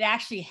 It's like it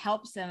actually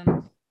helps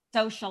them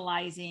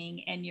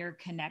socializing and your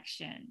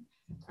connection.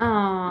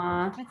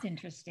 That's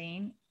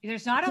interesting.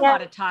 There's not a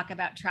lot of talk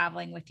about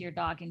traveling with your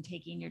dog and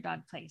taking your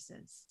dog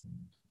places.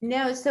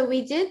 No, so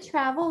we did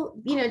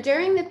travel,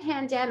 during the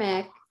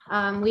pandemic.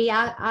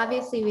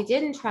 We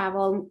didn't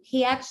travel.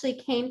 He actually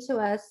came to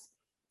us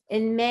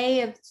in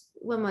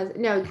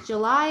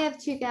July of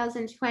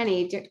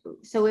 2020.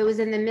 So it was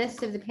in the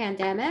midst of the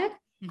pandemic.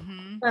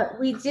 Mm-hmm. But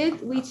we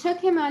took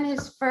him on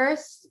his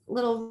first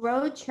little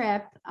road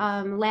trip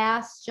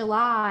last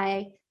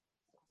July.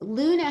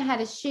 Luna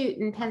had a shoot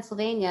in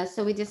Pennsylvania,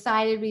 so we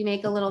decided we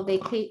make a little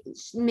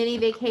mini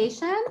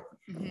vacation.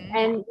 Mm-hmm.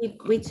 And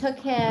we took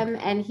him,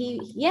 and he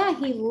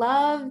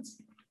loved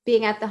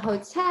being at the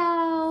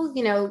hotel,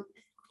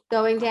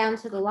 going down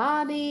to the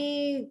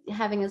lobby,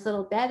 having his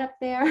little bed up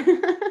there.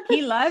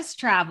 He loves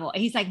travel.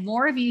 He's like,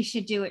 more of you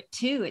should do it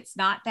too. It's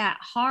not that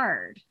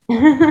hard.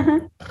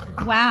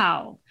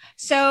 Wow.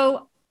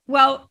 So,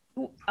 well,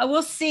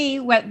 we'll see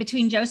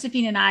between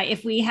Josephine and I,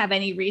 if we have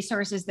any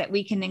resources that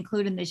we can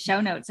include in the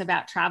show notes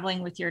about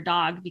traveling with your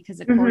dog,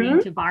 because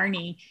according to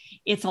Barney,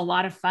 it's a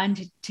lot of fun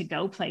to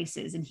go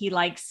places and he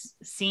likes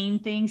seeing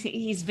things.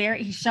 He's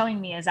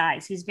showing me his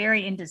eyes. He's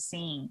very into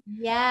seeing.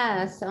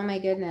 Yes. Oh my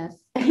goodness.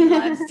 He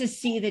loves to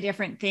see the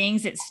different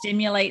things. It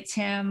stimulates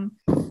him.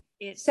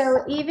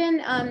 So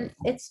even,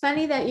 it's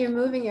funny that you're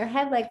moving your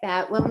head like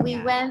that. When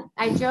we went,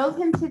 I drove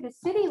him to the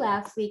city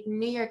last week in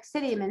New York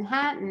City,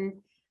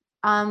 Manhattan.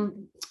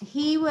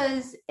 He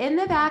was in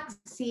the back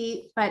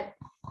seat, but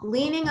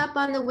leaning up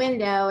on the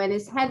window, and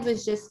his head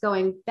was just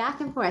going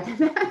back and forth.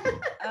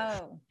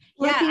 Oh,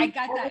 yeah, I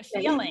got that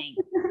feeling.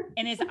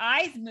 And his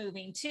eyes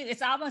moving too.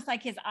 It's almost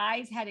like his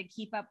eyes had to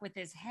keep up with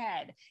his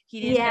head.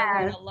 He didn't know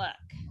where to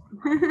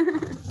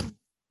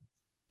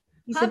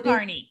look.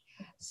 Barney.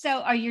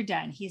 So you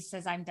done? He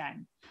says, I'm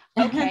done.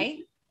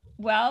 Okay.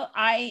 Well,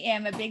 I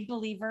am a big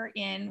believer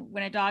in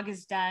when a dog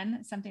is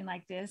done, something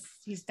like this,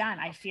 he's done.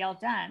 I feel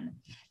done.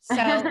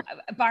 So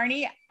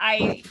Barney,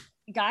 I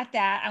got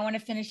that. I want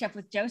to finish up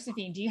with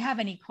Josephine. Do you have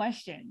any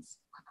questions?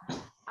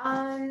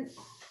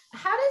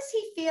 How does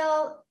he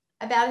feel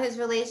about his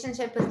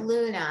relationship with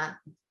Luna?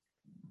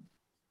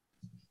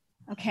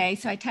 Okay,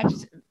 so I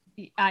touched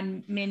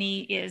on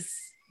Minnie is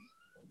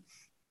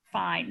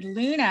fine.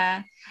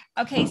 Luna,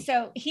 okay,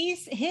 so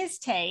his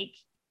take,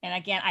 and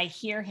again, I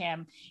hear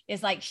him,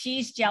 is like,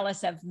 she's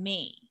jealous of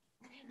me.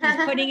 He's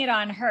putting it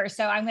on her.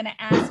 So I'm going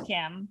to ask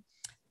him,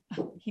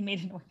 he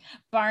made it,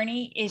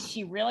 Barney, is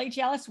she really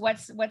jealous?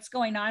 What's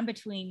going on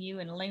between you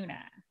and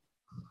Luna?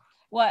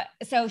 What?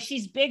 So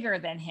she's bigger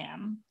than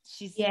him.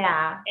 She's,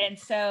 yeah. And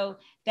so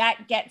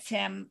that gets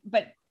him,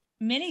 but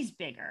Minnie's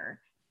bigger,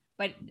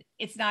 but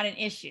it's not an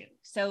issue.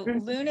 So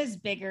Luna's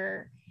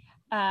bigger.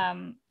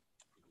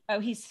 Oh,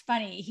 he's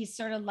funny. He's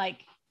sort of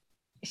like,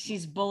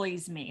 she's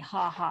bullies me.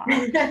 Ha ha.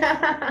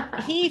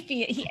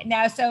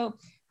 Now, so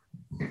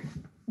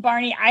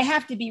Barney, I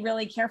have to be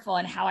really careful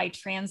in how I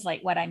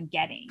translate what I'm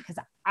getting, because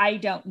I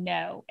don't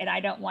know and I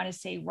don't want to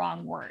say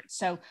wrong words.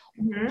 So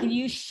can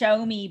you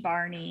show me,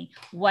 Barney,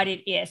 what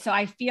it is? So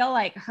I feel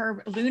like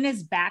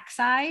Luna's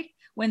backside,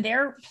 when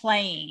they're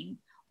playing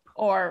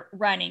or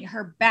running,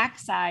 her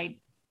backside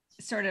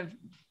sort of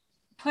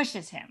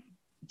pushes him.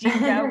 Do you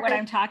know what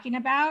I'm talking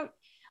about?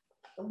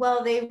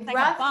 Well, they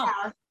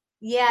roughhouse.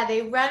 Yeah,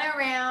 they run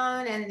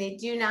around and they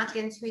do knock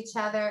into each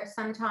other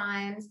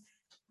sometimes.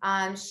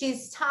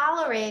 She's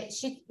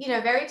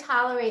very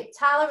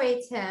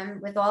tolerates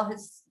him with all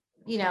his,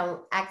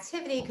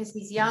 activity, because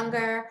he's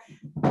younger.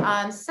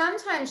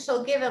 Sometimes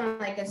she'll give him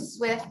like a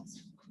swift,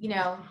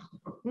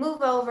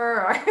 move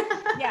over, or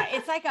yeah,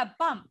 it's like a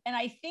bump. And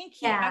I think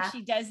he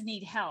actually does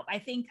need help. I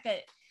think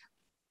that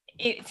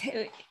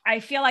I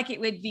feel like it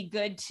would be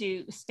good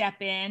to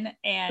step in,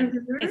 and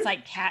it's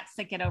like cats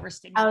that get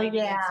overstimulated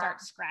and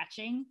start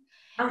scratching.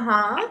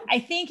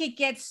 I think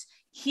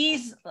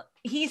he's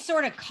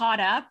sort of caught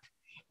up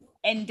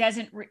and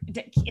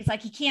it's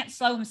like he can't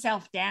slow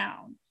himself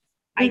down.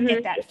 I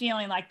get that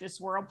feeling, like this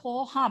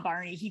whirlpool,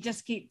 Barney? He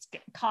just keeps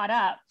caught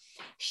up.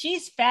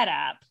 She's fed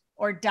up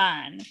or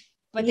done,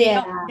 but they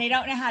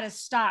don't know how to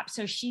stop.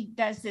 So she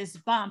does this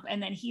bump,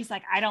 and then he's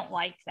like, I don't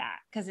like that,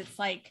 because it's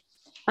like,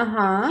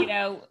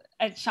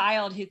 a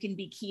child who can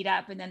be keyed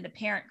up, and then the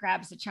parent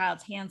grabs the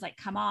child's hands like,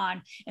 come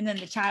on, and then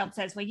the child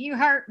says, well, you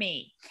hurt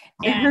me.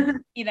 And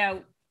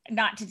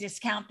not to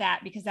discount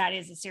that, because that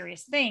is a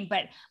serious thing,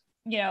 but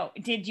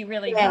did you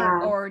really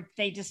hurt, or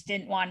they just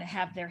didn't want to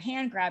have their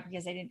hand grabbed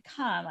because they didn't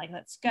come, like,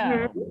 let's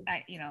go.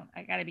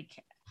 I got to be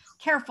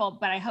careful,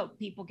 but I hope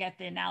people get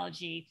the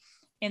analogy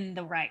in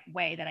the right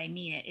way that I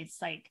mean it.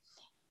 It's like,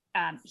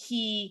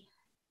 she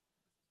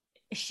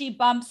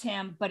bumps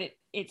him, but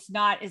it's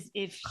not as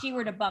if she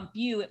were to bump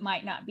you, it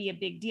might not be a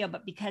big deal,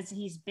 but because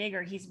he's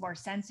bigger, he's more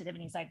sensitive,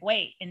 and he's like,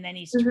 wait, and then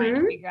he's trying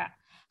to figure out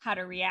how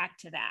to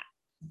react to that.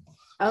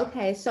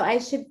 Okay, so I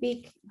should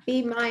be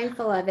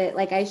mindful of it,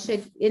 like I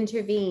should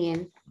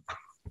intervene.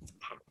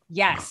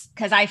 Yes,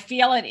 because I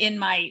feel it in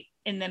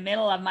the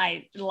middle of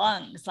my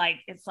lungs.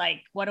 Like, it's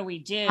like, what do we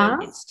do?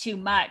 It's too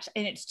much,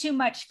 and it's too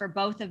much for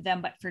both of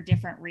them, but for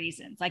different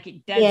reasons. Like,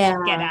 it does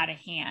get out of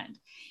hand.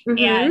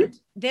 And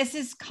this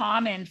is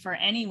common for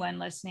anyone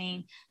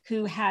listening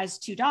who has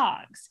two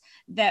dogs,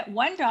 that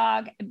one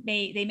dog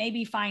may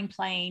be fine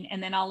playing,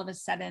 and then all of a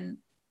sudden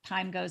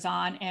time goes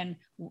on, and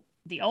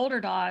the older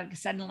dog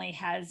suddenly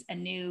has a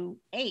new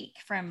ache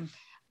from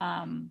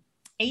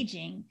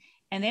aging,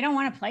 and they don't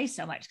want to play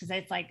so much, because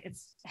it's like, it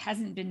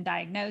hasn't been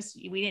diagnosed.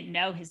 We didn't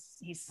know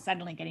he's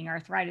suddenly getting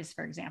arthritis,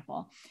 for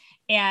example,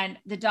 and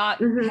the dog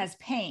has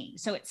pain,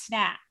 so it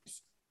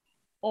snaps.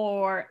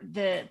 Or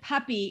the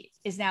puppy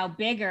is now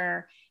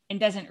bigger and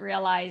doesn't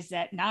realize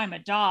that now I'm a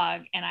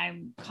dog and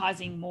I'm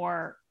causing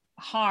more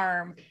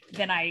harm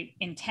than I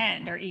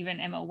intend or even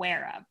am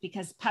aware of,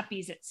 because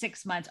puppies at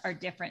 6 months are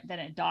different than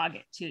a dog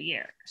at 2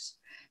 years.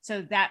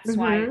 So that's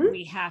why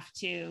we have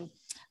to,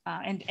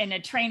 and the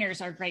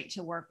trainers are great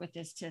to work with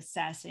this, to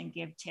assess and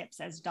give tips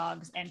as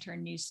dogs enter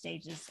new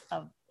stages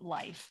of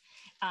life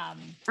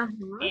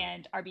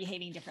and are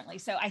behaving differently.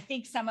 So I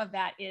think some of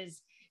that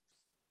is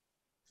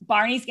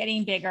Barney's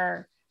getting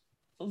bigger.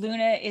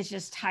 Luna is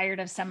just tired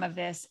of some of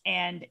this.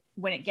 And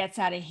when it gets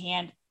out of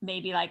hand,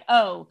 maybe like,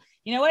 oh,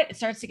 you know what? It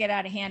starts to get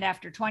out of hand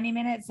after 20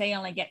 minutes. They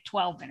only get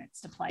 12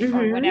 minutes to play,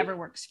 or whatever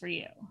works for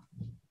you.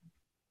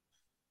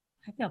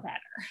 I feel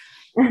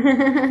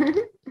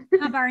better.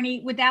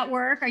 Barney, would that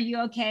work? Are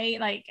you okay?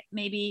 Like,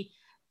 maybe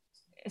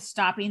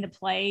stopping the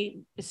play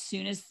as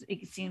soon as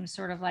it seems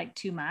sort of like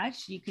too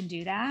much? You can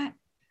do that.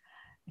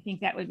 I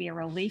think that would be a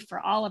relief for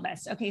all of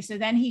us. Okay. So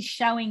then he's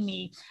showing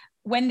me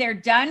when they're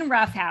done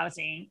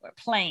roughhousing or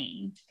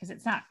playing, because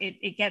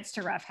it gets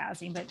to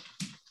roughhousing, but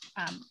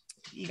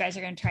you guys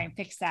are going to try and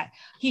fix that.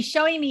 He's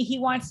showing me he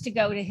wants to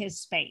go to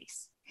his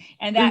space,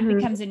 and that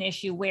becomes an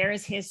issue. Where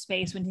is his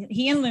space when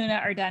he and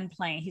Luna are done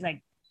playing? He's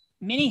like,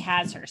 Minnie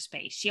has her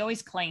space. She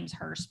always claims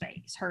her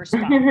space, her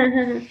spot.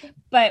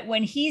 But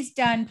when he's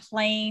done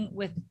playing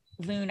with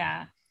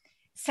Luna,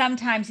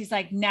 sometimes he's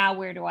like, now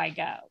where do I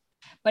go?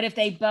 But if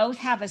they both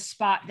have a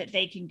spot that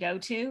they can go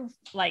to,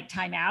 like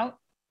timeout,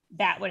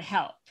 that would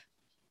help.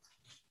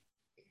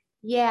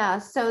 Yeah.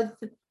 So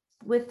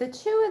with the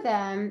two of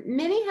them,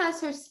 Minnie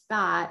has her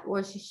spot,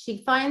 or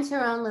she finds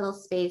her own little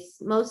space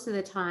most of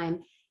the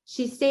time.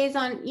 She stays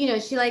on,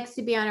 she likes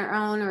to be on her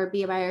own or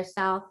be by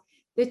herself.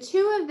 The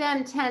two of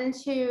them tend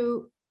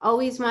to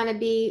always want to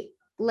be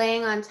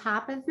laying on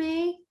top of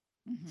me.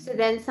 So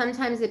then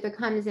sometimes it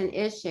becomes an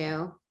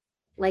issue.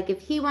 Like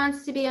if he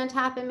wants to be on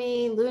top of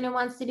me, Luna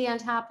wants to be on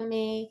top of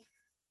me.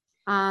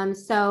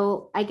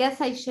 So I guess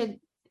I should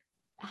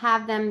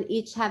have them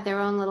each have their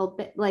own little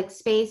bit like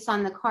space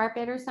on the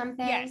carpet or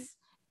something. Yes.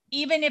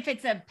 Even if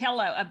it's a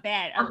pillow, a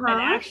bed, an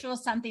actual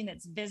something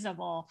that's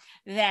visible,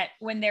 that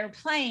when they're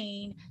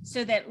playing,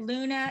 so that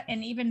Luna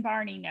and even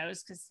Barney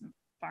knows, because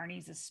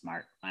Barney's a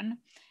smart one,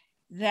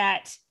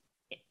 that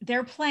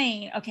they're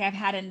playing, okay, I've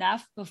had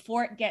enough.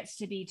 Before it gets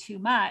to be too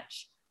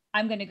much,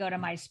 I'm going to go to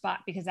my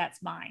spot because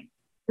that's mine.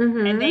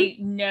 And they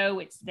know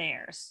it's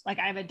theirs. Like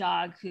I have a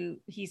dog who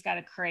he's got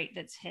a crate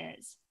that's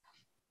his.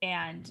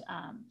 And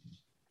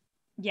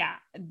yeah,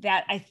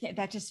 that I think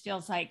that just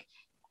feels like,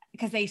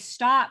 because they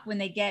stop when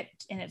they get,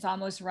 and it's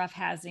almost rough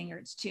housing, or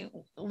it's too,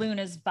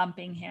 Luna's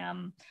bumping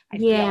him. I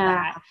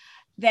feel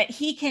that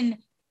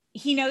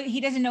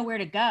he doesn't know where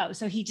to go.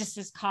 So he just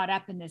is caught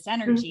up in this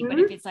energy. But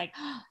if it's like,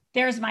 oh,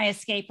 there's my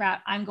escape route,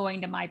 I'm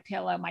going to my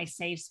pillow, my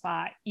safe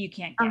spot, you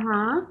can't get me.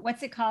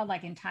 What's it called?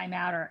 Like in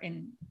timeout, or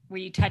in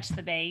where you touch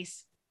the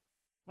base.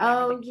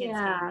 Oh, the kids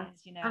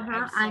game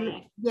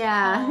is,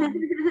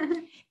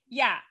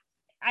 yeah.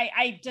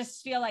 I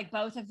just feel like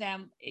both of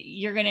them,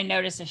 you're going to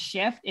notice a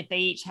shift if they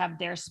each have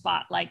their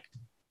spot like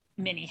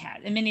Minnie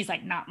has. And Minnie's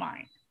like, not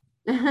mine.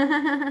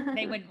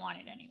 They wouldn't want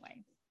it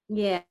anyway.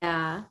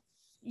 Yeah.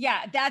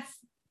 Yeah.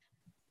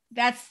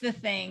 That's the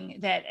thing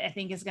that I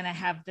think is going to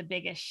have the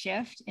biggest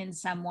shift in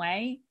some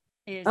way,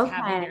 is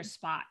having their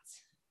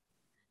spots.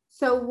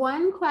 So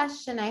one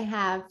question I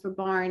have for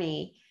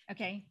Barney.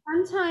 Okay.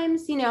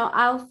 Sometimes,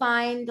 I'll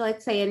find,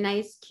 let's say, a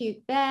nice,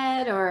 cute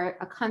bed or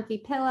a comfy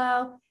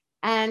pillow,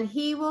 and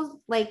he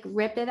will like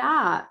rip it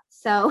up.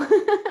 So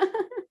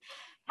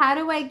how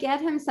do I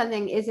get him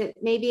something? Is it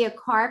maybe a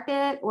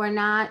carpet, or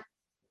not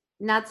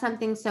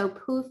something so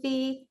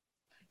poofy?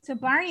 So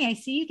Barney, I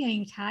see you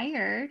getting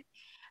tired.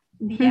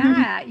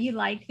 Yeah, you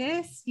like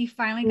this? You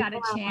finally got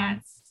a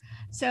chance.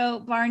 So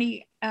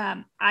Barney,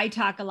 I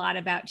talk a lot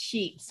about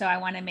sheep, so I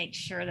want to make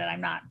sure that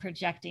I'm not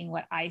projecting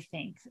what I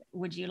think.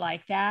 Would you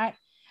like that?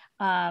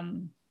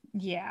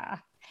 Yeah.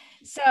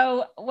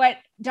 So what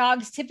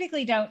dogs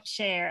typically don't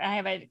share, I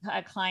have a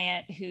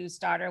client whose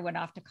daughter went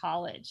off to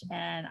college,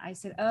 and I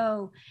said,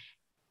 oh,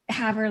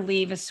 have her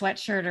leave a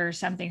sweatshirt or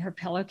something, her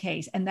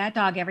pillowcase. And that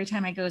dog, every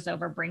time I goes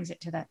over, brings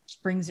it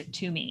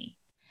to me.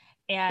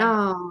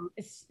 And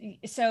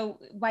so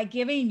by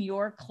giving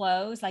your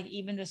clothes, like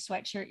even the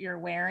sweatshirt you're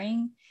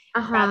wearing,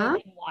 rather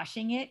than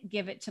washing it,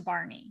 give it to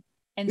Barney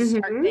and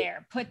start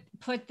there.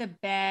 Put the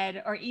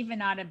bed, or even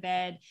not a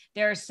bed.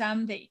 There are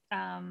some that,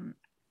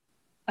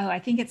 I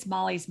think it's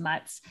Molly's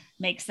Mutts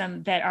makes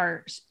them that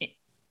are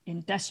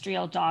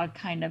industrial dog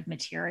kind of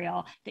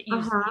material that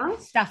you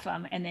stuff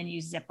them and then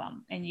you zip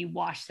them and you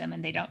wash them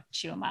and they don't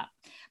chew them up.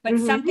 But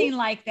something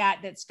like that,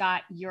 that's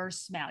got your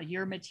smell,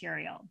 your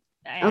material.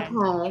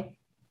 And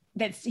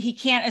that's, he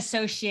can't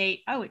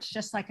associate, oh, it's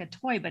just like a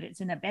toy, but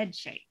it's in a bed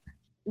shape.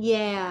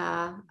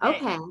 Yeah.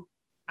 Okay.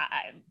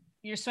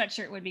 Your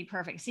sweatshirt would be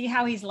perfect. See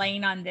how he's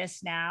laying on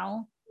this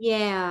now?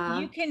 Yeah.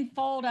 You can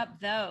fold up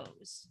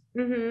those.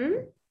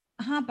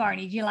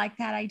 Barney, do you like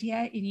that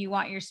idea? And you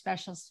want your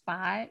special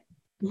spot?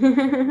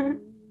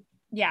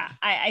 Yeah,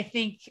 I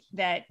think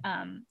that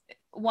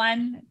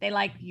one, they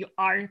like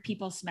our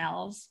people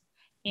smells,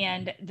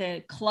 and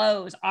the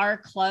clothes, our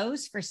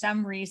clothes, for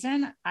some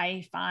reason,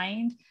 I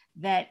find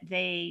that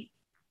they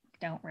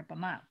don't rip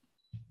them up.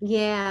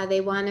 Yeah,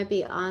 they want to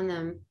be on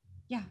them.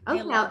 Yeah,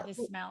 they love the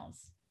smells.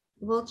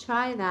 We'll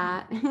try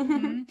that.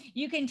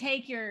 You can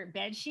take your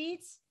bed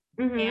sheets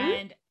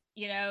and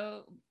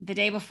the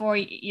day before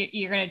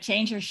you're going to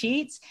change your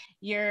sheets,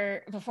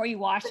 before you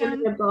wash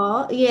them, a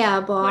ball. Yeah,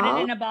 a ball. Put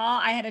it in a ball.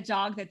 I had a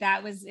dog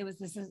this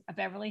is a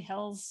Beverly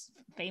Hills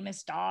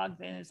famous dog,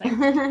 and it's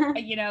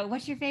like,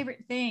 what's your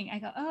favorite thing? I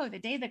go, oh, the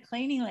day the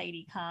cleaning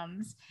lady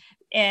comes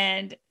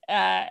and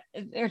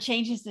or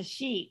changes the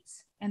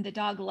sheets, and the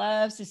dog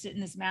loves to sit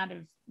in this mound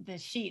of the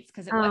sheets,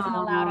 because it wasn't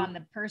allowed on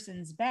the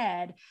person's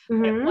bed,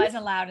 but it was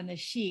allowed in the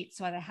sheets.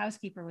 So the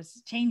housekeeper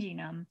was changing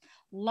them,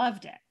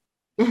 loved it.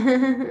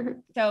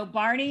 So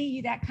Barney,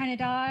 you that kind of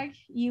dog,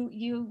 he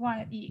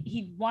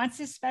wants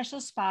a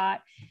special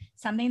spot,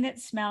 something that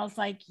smells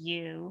like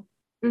you,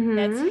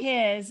 that's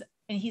his,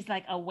 and he's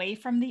like away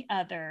from the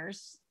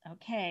others.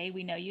 Okay,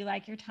 we know you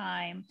like your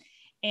time,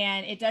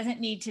 and it doesn't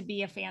need to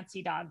be a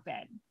fancy dog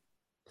bed.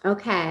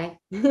 Okay.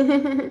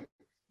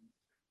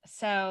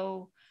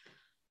 So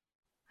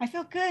I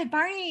feel good.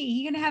 Barney,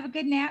 you gonna have a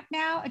good nap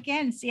now?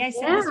 Again, see, I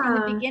said this from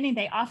the beginning,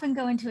 they often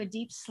go into a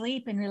deep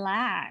sleep and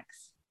relax.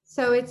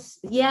 So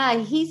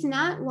he's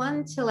not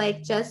one to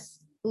like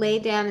just lay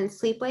down and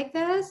sleep like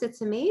this.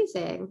 It's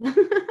amazing.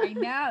 I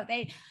know.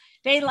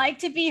 They like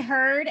to be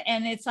heard,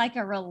 and it's like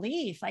a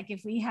relief. Like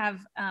if we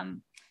have,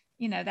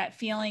 that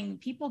feeling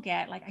people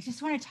get, like, I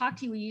just want to talk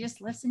to you. Will you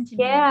just listen to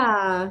me?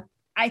 Yeah.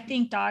 I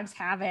think dogs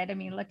have it. I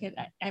mean,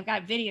 I've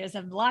got videos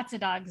of lots of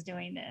dogs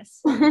doing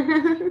this.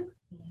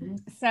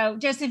 So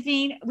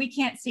Josephine, we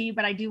can't see you,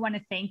 but I do want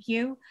to thank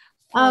you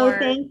Oh, for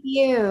thank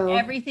you.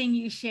 everything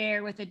you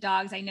share with the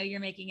dogs. I know you're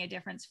making a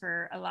difference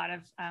for a lot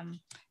of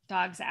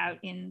dogs out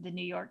in the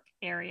New York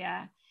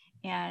area.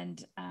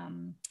 And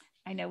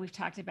I know we've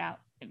talked about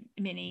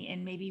Minnie,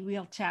 and maybe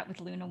we'll chat with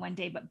Luna one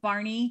day, but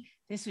Barney,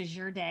 this was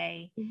your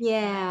day.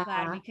 Yeah. I'm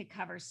glad we could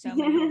cover so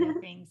many of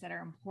the things that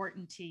are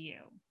important to you.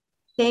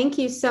 Thank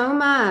you so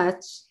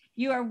much.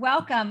 You are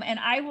welcome. And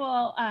I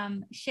will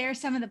share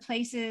some of the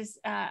places,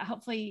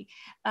 hopefully,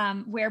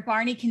 where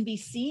Barney can be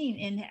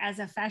seen as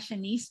a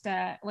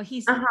fashionista. Well,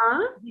 he's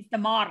the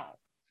model.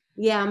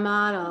 Yeah,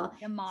 model.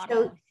 The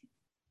model.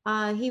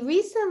 So he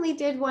recently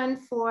did one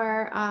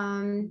for,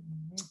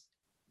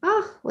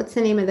 what's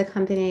the name of the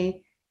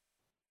company?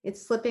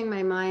 It's slipping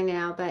my mind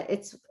now, but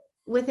it's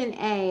with an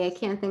A. I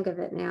can't think of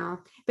it now.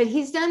 But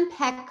he's done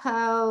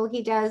Petco.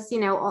 He does, a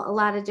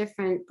lot of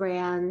different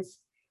brands.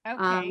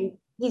 Okay.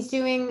 He's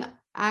doing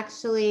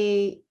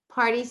actually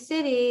Party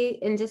City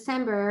in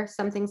December.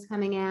 Something's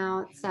coming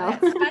out. So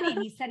that's funny.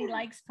 He said he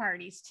likes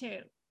parties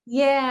too.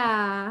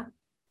 Yeah.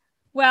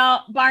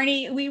 Well,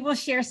 Barney, we will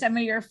share some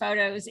of your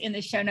photos in the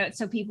show notes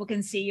so people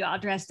can see you all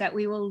dressed up.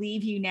 We will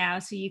leave you now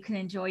so you can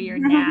enjoy your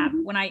nap.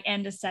 When I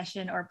end a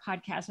session or a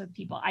podcast with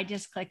people, I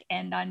just click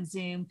end on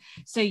Zoom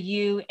so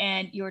you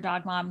and your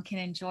dog mom can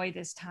enjoy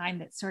this time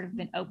that's sort of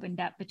been opened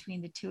up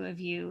between the two of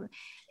you,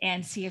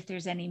 and see if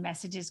there's any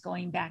messages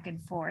going back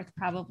and forth.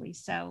 Probably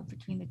so,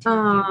 between the two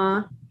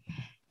of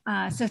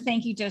you. So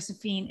thank you,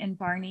 Josephine and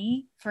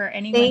Barney. For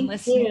anyone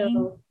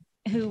listening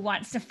who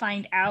wants to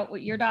find out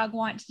what your dog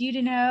wants you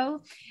to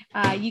know,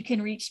 you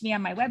can reach me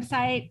on my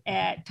website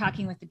at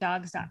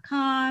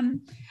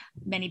talkingwiththedogs.com.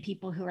 Many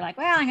people who are like,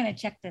 well, I'm going to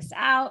check this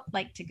out,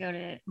 like to go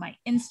to my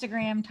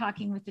Instagram,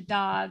 Talking with the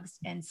Dogs,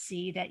 and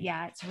see that,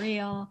 yeah, it's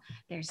real.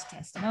 There's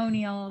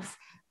testimonials,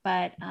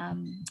 but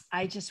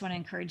I just want to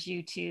encourage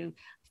you to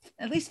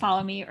at least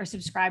follow me or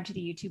subscribe to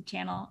the YouTube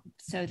channel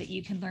so that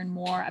you can learn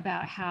more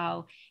about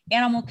how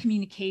animal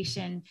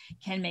communication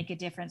can make a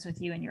difference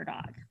with you and your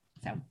dog.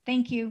 So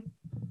thank you,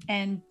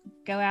 and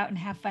go out and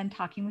have fun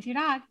talking with your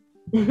dog.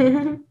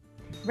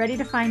 Ready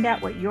to find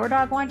out what your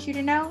dog wants you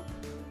to know?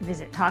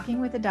 Visit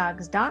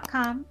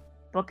talkingwiththedogs.com,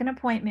 book an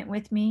appointment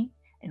with me,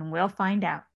 and we'll find out.